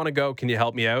is where I want to go. Can you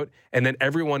help me out? And then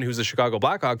everyone who's a Chicago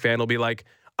Blackhawk fan will be like,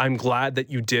 I'm glad that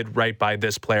you did right by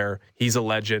this player. He's a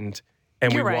legend,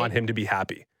 and we want him to be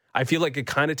happy. I feel like it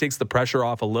kind of takes the pressure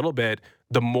off a little bit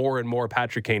the more and more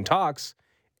Patrick Kane talks,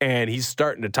 and he's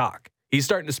starting to talk. He's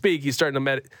starting to speak. He's starting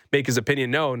to make his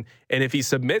opinion known. And if he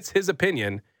submits his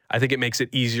opinion, I think it makes it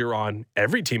easier on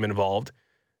every team involved,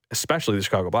 especially the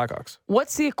Chicago Blackhawks.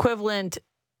 What's the equivalent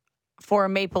for a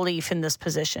Maple Leaf in this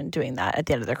position doing that at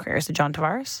the end of their career? Is it John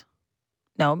Tavares?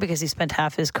 No, because he spent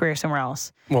half his career somewhere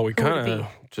else. Well, we Who would it kind of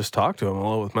just talked to him a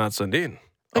little with Matt Sundin.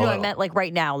 No, I meant like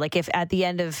right now. Like if at the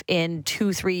end of in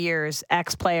 2-3 years,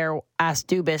 X player asked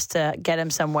Dubas to get him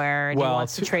somewhere and he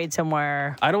wants to trade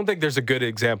somewhere. I don't think there's a good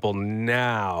example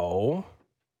now.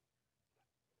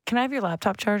 Can I have your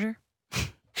laptop charger?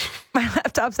 My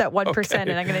laptop's at 1%,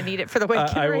 and I'm going to need it for the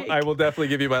weekend. I will definitely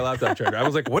give you my laptop charger. I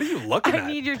was like, what are you looking at? I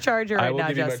need your charger right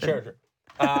now, Justin. I will give you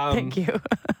my charger. Thank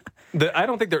you. I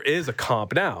don't think there is a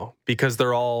comp now because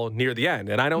they're all near the end.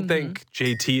 And I don't think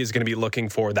JT is going to be looking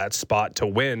for that spot to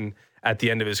win at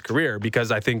the end of his career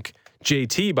because I think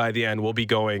JT by the end will be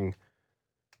going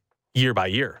year by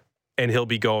year. And he'll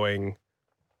be going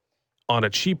on a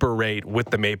cheaper rate with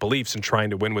the Maple Leafs and trying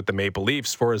to win with the Maple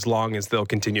Leafs for as long as they'll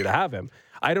continue to have him.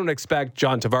 I don't expect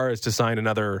John Tavares to sign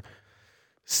another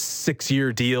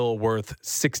 6-year deal worth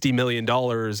 $60 million.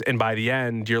 And by the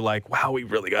end, you're like, wow, we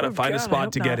really got to find a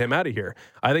spot to get him out of here.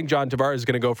 I think John Tavares is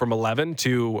going to go from 11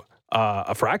 to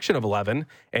a fraction of 11,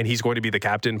 and he's going to be the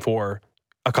captain for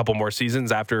a couple more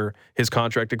seasons after his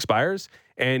contract expires.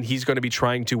 And he's going to be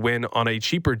trying to win on a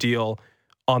cheaper deal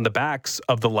on the backs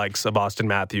of the likes of Austin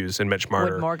Matthews and Mitch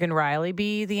Marner. Would Morgan Rielly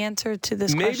be the answer to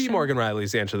this question? Maybe Morgan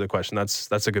Rielly's the answer to the question.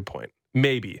 That's a good point.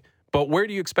 Maybe. But where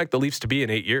do you expect the Leafs to be in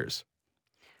 8 years?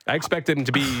 I expected him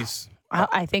to be...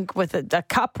 I think with a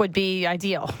cup would be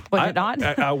ideal, would it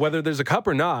not? Whether there's a cup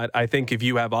or not, I think if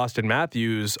you have Austin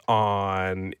Matthews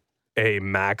on a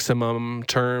maximum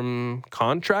term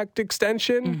contract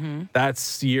extension,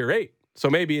 that's year 8. So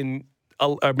maybe in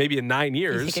 9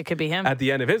 years, you think it could be him? At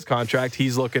the end of his contract,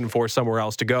 he's looking for somewhere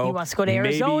else to go. He wants to go to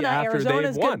Arizona.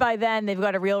 Arizona's good by then. They've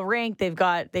got a real rink.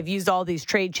 They've used all these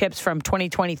trade chips from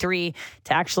 2023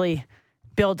 to actually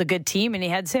build a good team, and he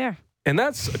heads here. And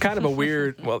that's kind of a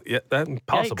weird,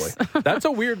 possibly. That's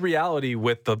a weird reality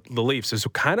with the Leafs is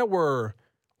we're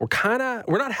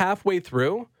not halfway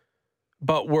through,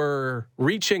 but we're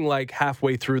reaching like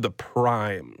halfway through the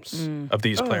primes of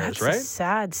these players, that's right? A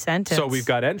sad sentence. So we've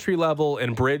got entry level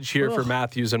and bridge here for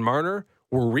Matthews and Marner.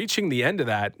 We're reaching the end of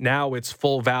that. Now it's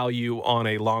full value on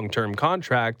a long-term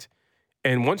contract.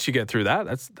 And once you get through that,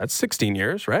 that's 16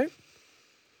 years, right?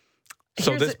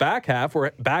 So this back half, we're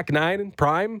at back 9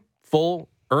 prime, full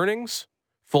earnings,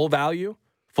 full value,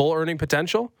 full earning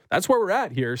potential. That's where we're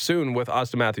at here soon with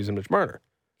Austin Matthews and Mitch Marner.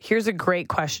 Here's a great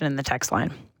question in the text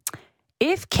line.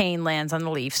 If Kane lands on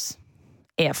the Leafs,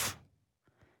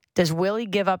 does Willie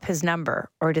give up his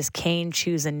number or does Kane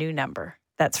choose a new number?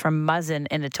 That's from Muzzin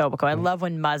in Etobicoke. I love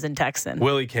when Muzzin texts in.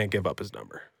 Willie can't give up his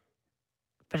number.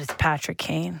 But it's Patrick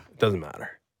Kane. It doesn't matter.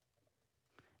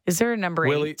 Is there a number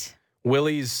 8?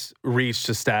 Willie's reached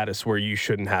a status where you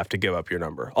shouldn't have to give up your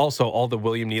number. Also, all the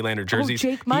William Nylander jerseys.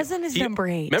 Jake Muzzin is number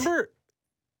 8. Remember?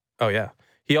 Oh, yeah.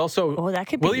 He also, that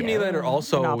could be William Nylander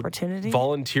also an opportunity.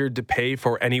 Volunteered to pay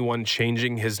for anyone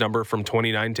changing his number from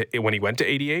 29 to when he went to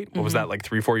 88. What was that, like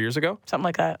 3-4 years ago? Something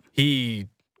like that.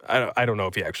 I don't know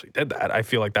if he actually did that. I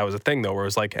feel like that was a thing, though, where it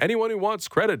was like, anyone who wants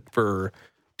credit for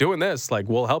doing this, like,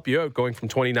 we'll help you out going from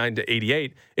 29 to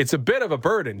 88. It's a bit of a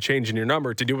burden changing your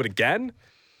number. To do it again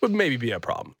would maybe be a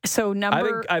problem. So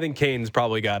I think Kane's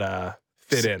probably got to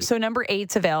fit in. So number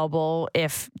 8's available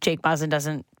if Jake Muzzin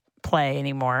doesn't play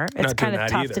anymore. It's kind of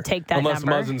tough to take that unless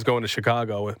number. Muzzin's going to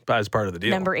Chicago as part of the deal.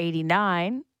 Number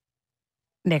 89,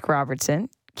 Nick Robertson.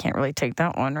 Can't really take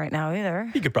that one right now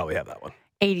either. He could probably have that one.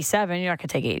 87, you're not going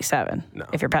to take 87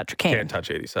 if you're Patrick Kane. Can't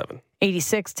touch 87.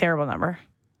 86, terrible number.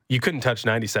 You couldn't touch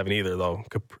 97 either, though.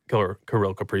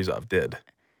 Kirill Kaprizov did.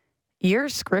 You're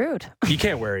screwed. You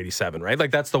can't wear 87, right?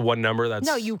 Like, that's the one number that's...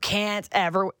 No, you can't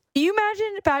ever... You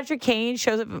imagine Patrick Kane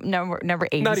shows up number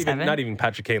 87? Not even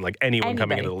Patrick Kane, like anyone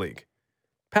coming into the league.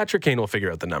 Patrick Kane will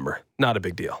figure out the number. Not a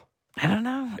big deal. I don't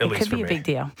know. At least could be a big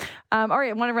deal. All right,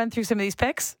 I want to run through some of these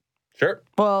picks. Sure.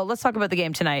 Well, let's talk about the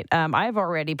game tonight. I've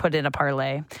already put in a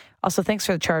parlay. Also, thanks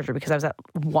for the charger because I was at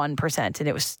 1% and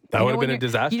it was... That would have been a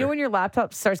disaster. You know when your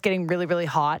laptop starts getting really, really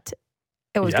hot?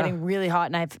 It was getting really hot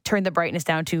and I've turned the brightness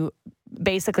down to...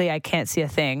 Basically, I can't see a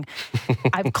thing.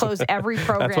 I've closed every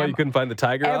program. That's why you couldn't find the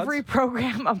Tiger odds? Every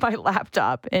program on my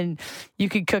laptop, and you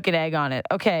could cook an egg on it.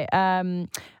 Okay,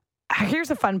 here's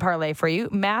a fun parlay for you.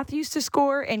 Matthews to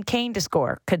score and Kane to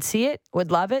score. Could see it,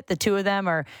 would love it. The two of them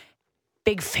are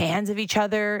big fans of each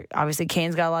other. Obviously,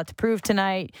 Kane's got a lot to prove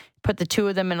tonight. Put the two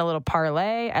of them in a little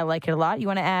parlay. I like it a lot. You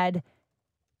want to add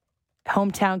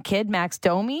hometown kid Max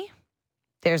Domi?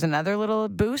 There's another little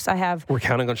boost. We're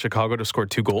counting on Chicago to score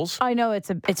 2 goals. I know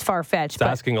it's far-fetched. It's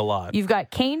asking a lot. You've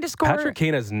got Kane to score. Patrick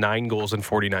Kane has 9 goals in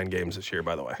 49 games this year,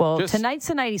 by the way. Well, tonight's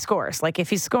the night he scores. Like, if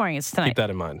he's scoring, it's tonight. Keep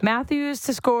that in mind. Matthews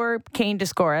to score, Kane to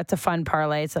score. That's a fun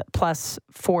parlay. It's a plus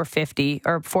 450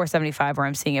 or 475 where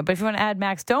I'm seeing it. But if you want to add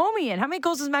Max Domi in, how many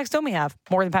goals does Max Domi have?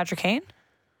 More than Patrick Kane?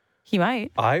 He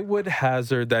might. I would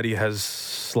hazard that he has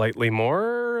slightly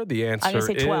more. The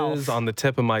answer is on the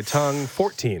tip of my tongue,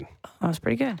 14. Oh, that's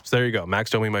pretty good. So there you go. Max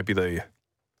Domi might be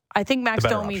I think Max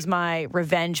Domi's option. my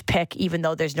revenge pick, even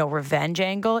though there's no revenge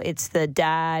angle. It's the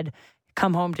dad,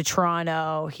 come home to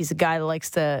Toronto. He's a guy that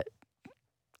likes to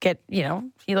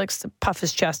he likes to puff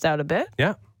his chest out a bit.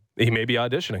 Yeah. He may be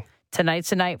auditioning.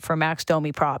 Tonight's the night for Max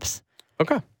Domi props.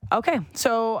 Okay.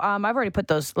 So I've already put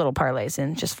those little parlays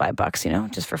in, just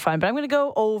 $5, just for fun. But I'm going to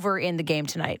go over in the game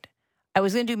tonight. I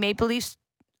was going to do Maple Leafs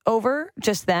over,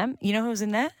 just them. You know who's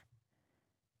in that?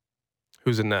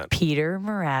 Who's in that? Peter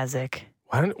Mrazek.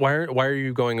 Why are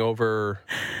you going over?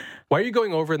 Why are you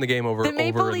going over in the game over? The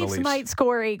Maple over in the Leafs Leafs? might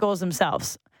score 8 goals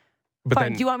themselves. But Fine.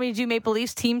 then, Do you want me to do Maple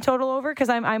Leafs team total over? Because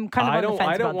I'm kind of on the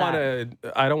fence about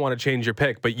that. I don't want to change your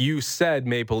pick, but you said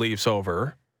Maple Leafs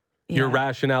over. Yeah. Your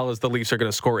rationale is the Leafs are going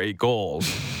to score 8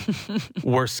 goals.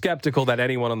 We're skeptical that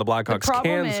anyone on the Blackhawks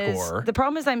can score. The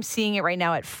problem is I'm seeing it right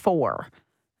now at 4.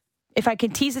 If I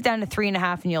can tease it down to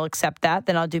 3.5 and you'll accept that,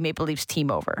 then I'll do Maple Leafs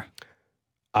team over.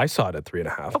 I saw it at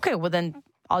 3.5. Okay, well then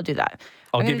I'll do that.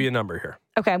 I'll give you a number here.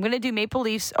 Okay, I'm going to do Maple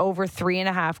Leafs over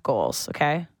 3.5 goals,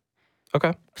 okay?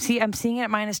 Okay. See, I'm seeing it at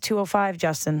minus 205,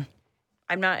 Justin.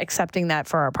 I'm not accepting that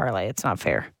for our parlay. It's not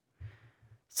fair.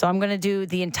 So I'm going to do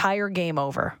the entire game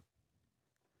over.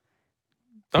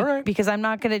 All right. Because I'm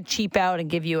not going to cheap out and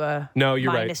give you a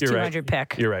minus 200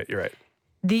 pick. You're right.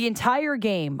 The entire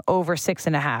game over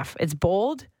 6.5. It's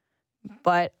bold,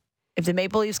 but if the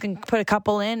Maple Leafs can put a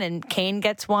couple in and Kane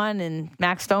gets one and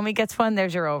Max Domi gets one,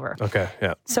 there's your over. Okay,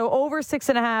 yeah. So over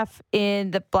 6.5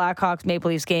 in the Blackhawks Maple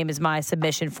Leafs game is my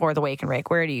submission for the Wake and Rake.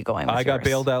 Where are you going with I got yours?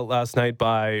 bailed out last night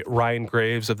by Ryan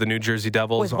Graves of the New Jersey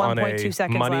Devils With on a 1.2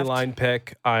 seconds money left. line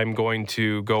pick. I'm going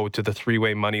to go to the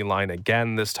 3-way money line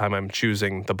again. This time I'm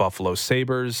choosing the Buffalo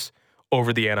Sabres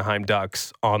over the Anaheim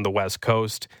Ducks on the West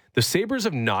Coast. The Sabres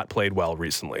have not played well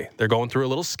recently. They're going through a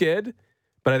little skid.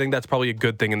 But I think that's probably a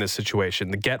good thing in this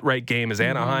situation. The get-right game is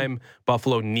Anaheim.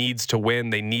 Buffalo needs to win.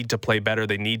 They need to play better.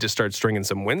 They need to start stringing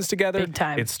some wins together. Big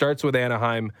time. It starts with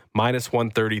Anaheim, minus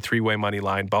 130, 3-way money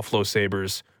line, Buffalo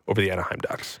Sabres over the Anaheim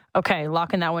Ducks. Okay,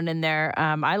 locking that one in there.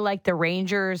 I like the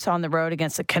Rangers on the road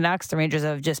against the Canucks. The Rangers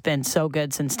have just been so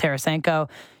good since Tarasenko.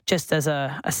 Just as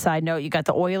a side note, you got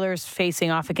the Oilers facing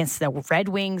off against the Red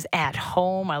Wings at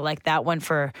home. I like that one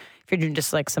for if you're doing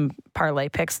just like some parlay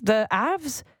picks. The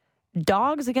Avs...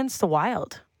 Dogs against the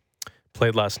Wild.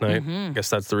 Played last night. I guess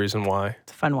that's the reason why.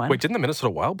 It's a fun one. Wait, didn't the Minnesota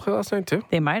Wild play last night too?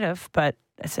 They might have, but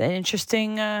it's an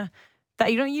interesting that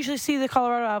you don't usually see the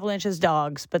Colorado Avalanche's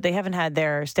dogs, but they haven't had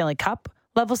their Stanley Cup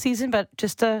level season, but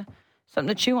just something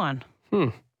to chew on.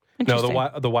 No,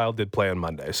 the Wild did play on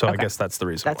Monday, so okay. I guess that's the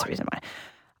reason why. That's the reason why.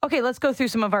 Okay, let's go through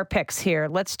some of our picks here.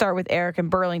 Let's start with Eric in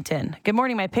Burlington. Good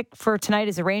morning. My pick for tonight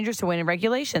is the Rangers to win in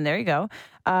regulation. There you go.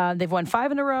 They've won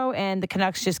 5 in a row, and the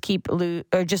Canucks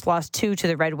just lost 2 to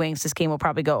the Red Wings. This game will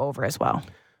probably go over as well.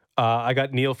 I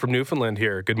got Neil from Newfoundland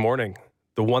here. Good morning.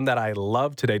 The one that I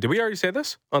love today. Did we already say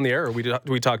this on the air, or we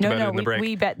talked about it in the break?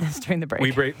 We bet this during the break.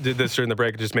 We did this during the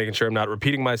break, just making sure I'm not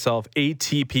repeating myself.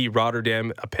 ATP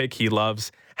Rotterdam, a pick he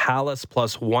loves. Hallis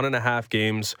plus 1.5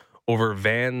 games over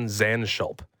Van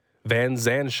Zandschulp. Van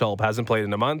Zandschulp hasn't played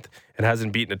in a month and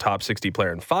hasn't beaten a top 60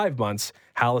 player in 5 months.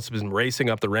 Hallis has been racing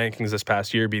up the rankings this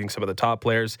past year, beating some of the top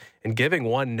players and giving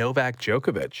one Novak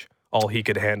Djokovic all he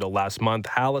could handle last month.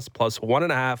 Hallis plus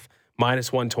 1.5,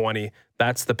 minus 120.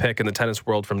 That's the pick in the tennis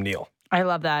world from Neil. I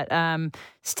love that.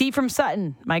 Steve from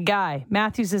Sutton, my guy.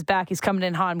 Matthews is back. He's coming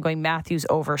in hot. I'm going Matthews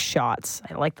over shots.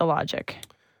 I like the logic.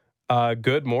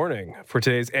 Good morning. For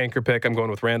today's anchor pick, I'm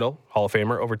going with Randall, Hall of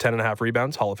Famer, over 10.5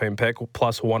 rebounds, Hall of Fame pick,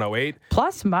 plus 108.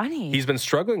 Plus money. He's been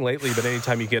struggling lately, but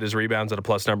anytime you get his rebounds at a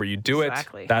plus number, you do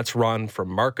exactly. it. That's Ron from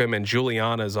Markham, and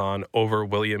Juliana's on over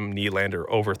William Nylander,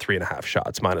 over 3.5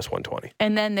 shots, minus 120.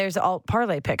 And then there's alt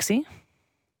parlay pick, see?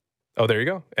 Oh, there you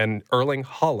go. And Erling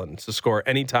Haaland to score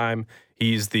anytime.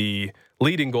 He's the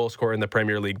leading goal scorer in the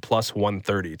Premier League, plus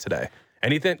 130 today.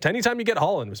 Anytime you get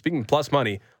Haaland, speaking of plus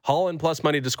money, Haaland plus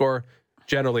money to score,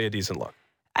 generally a decent look.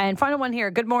 And final one here.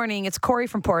 Good morning. It's Corey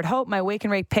from Port Hope. My Wake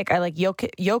and Rake pick. I like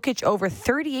Jokic over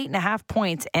 38.5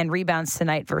 points and rebounds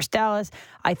tonight versus Dallas.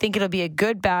 I think it'll be a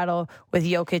good battle with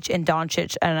Jokic and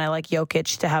Doncic, and I like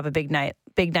Jokic to have a big night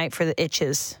for the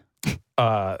itches.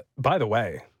 By the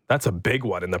way, That's a big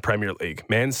one in the Premier League.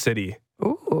 Man City,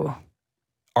 Ooh.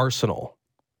 Arsenal.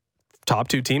 Top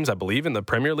 2 teams, I believe, in the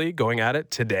Premier League going at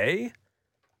it today.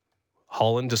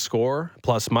 Holland to score,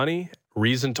 plus money.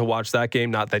 Reason to watch that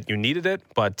game. Not that you needed it,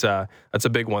 but that's a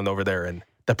big one over there in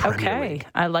the Premier League.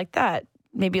 I like that.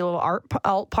 Maybe a little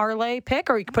alt parlay pick,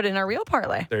 or you can put it in a real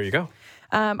parlay. There you go.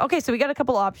 Okay, so we got a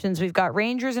couple options. We've got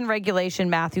Rangers in regulation,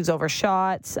 Matthews over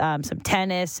shots, some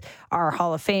tennis, our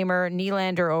Hall of Famer,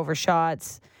 Nylander over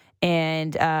shots,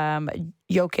 and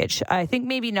Jokic. I think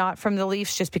maybe not from the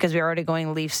Leafs, just because we're already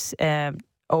going Leafs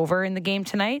over in the game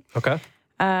tonight. Okay.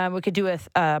 We could do a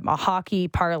hockey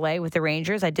parlay with the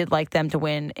Rangers. I did like them to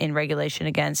win in regulation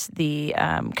against the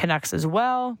Canucks as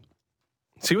well.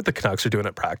 See what the Canucks are doing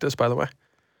at practice, by the way?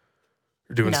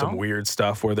 They're doing some weird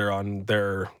stuff where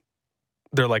they're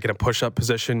like in a push-up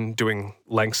position doing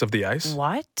lengths of the ice.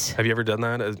 What? Have you ever done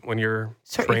that when you're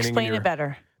training? Explain it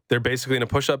better. They're basically in a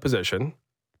push-up position.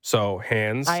 So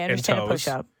hands and toes. I understand a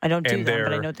push-up. I don't do them,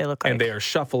 but I know what they look like. And they are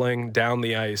shuffling down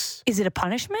the ice. Is it a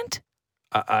punishment?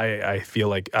 I feel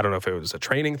like, I don't know if it was a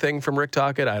training thing from Rick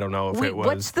Tocchet. I don't know if it was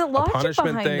what's the logic a punishment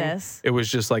behind thing. This? It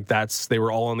was just like they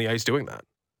were all on the ice doing that.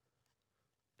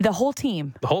 The whole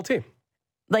team? The whole team.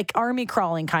 Like army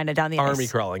crawling kind of down the ice? Army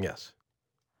crawling, yes.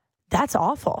 That's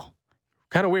awful.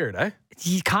 Kind of weird, eh?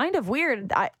 Kind of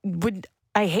weird. I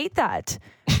hate that.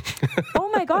 Oh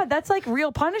my God, that's like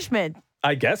real punishment.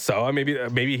 I guess so.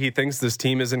 Maybe he thinks this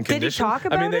team isn't conditioned. Did he talk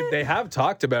about it? They have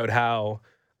talked about how,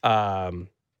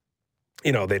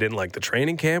 they didn't like the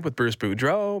training camp with Bruce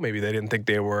Boudreau. Maybe they didn't think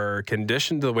they were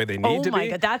conditioned the way they need to be. Oh my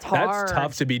God, that's hard. That's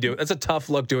tough to be doing. That's a tough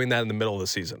look doing that in the middle of the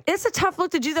season. It's a tough look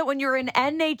to do that when you're an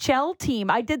NHL team.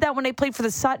 I did that when I played for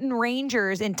the Sutton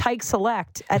Rangers in Tyke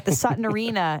Select at the Sutton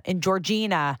Arena in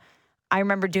Georgina. I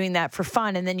remember doing that for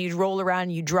fun, and then you'd roll around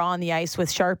and you draw on the ice with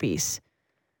Sharpies.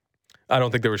 I don't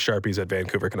think there were Sharpies at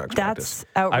Vancouver Canucks practice.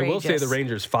 That's outrageous. I will say the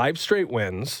Rangers, 5 straight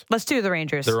wins. Let's do the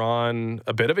Rangers. They're on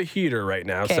a bit of a heater right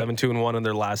now, 7-2-1 in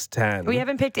their last 10. We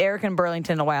haven't picked Eric and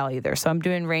Burlington in a while either, so I'm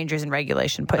doing Rangers in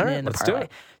regulation, putting it in the parlay.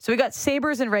 So we got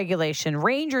Sabres in regulation,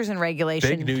 Rangers in regulation.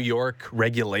 Big New York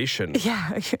regulation.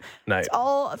 Yeah. Night. It's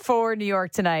all for New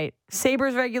York tonight.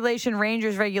 Sabres regulation,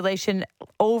 Rangers regulation,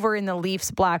 over in the Leafs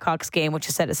Blackhawks game, which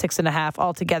is set at 6.5.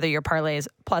 Altogether, your parlay is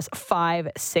plus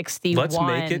 561. Let's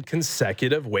make it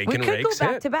consecutive. Wake and Rakes hit. We could go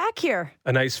back to back here.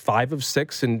 A nice 5 of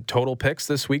 6 in total picks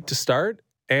this week to start,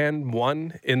 and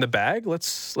 1 in the bag.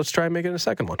 Let's try and make it a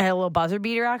second one. And a little buzzer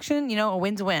beater action. A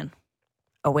win's a win.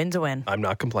 A win's a win. I'm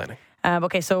not complaining.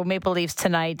 Okay, so Maple Leafs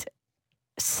tonight,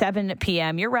 7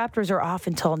 p.m. Your Raptors are off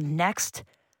until next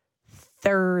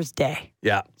Thursday.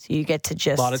 Yeah. So you get to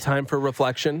just... A lot of time for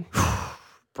reflection.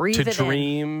 Breathe it in. To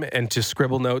dream and to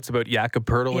scribble notes about Jakob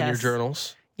Pertl in your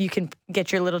journals. You can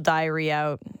get your little diary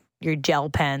out, your gel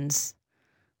pens,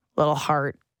 little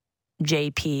heart,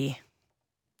 JP.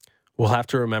 We'll have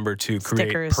to remember to create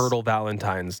Stickers. Pertl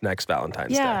Valentines next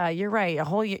Valentine's Day. Yeah, you're right. A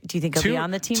whole year. Do you think he'll be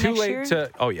on the team next year? Too late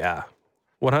to... Oh, yeah.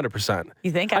 100%. You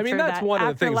think? After that's one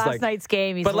of the things. After last night's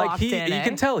game, he's locked in. But you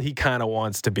can tell he kind of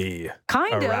wants to be a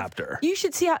Raptor. You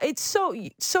should see how it's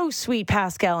so sweet.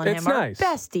 Pascal and him are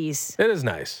besties. It is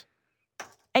nice.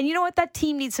 And you know what? That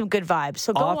team needs some good vibes.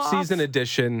 So go off-season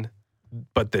edition,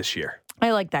 but this year.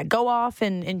 I like that. Go off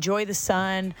and enjoy the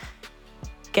sun.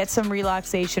 Get some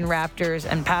relaxation, Raptors,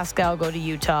 and Pascal go to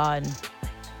Utah and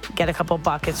get a couple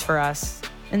buckets for us.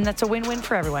 And that's a win-win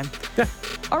for everyone. Yeah.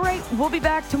 All right, we'll be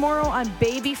back tomorrow on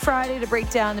Baby Friday to break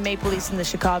down the Maple Leafs and the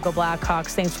Chicago Blackhawks.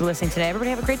 Thanks for listening today.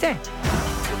 Everybody have a great day.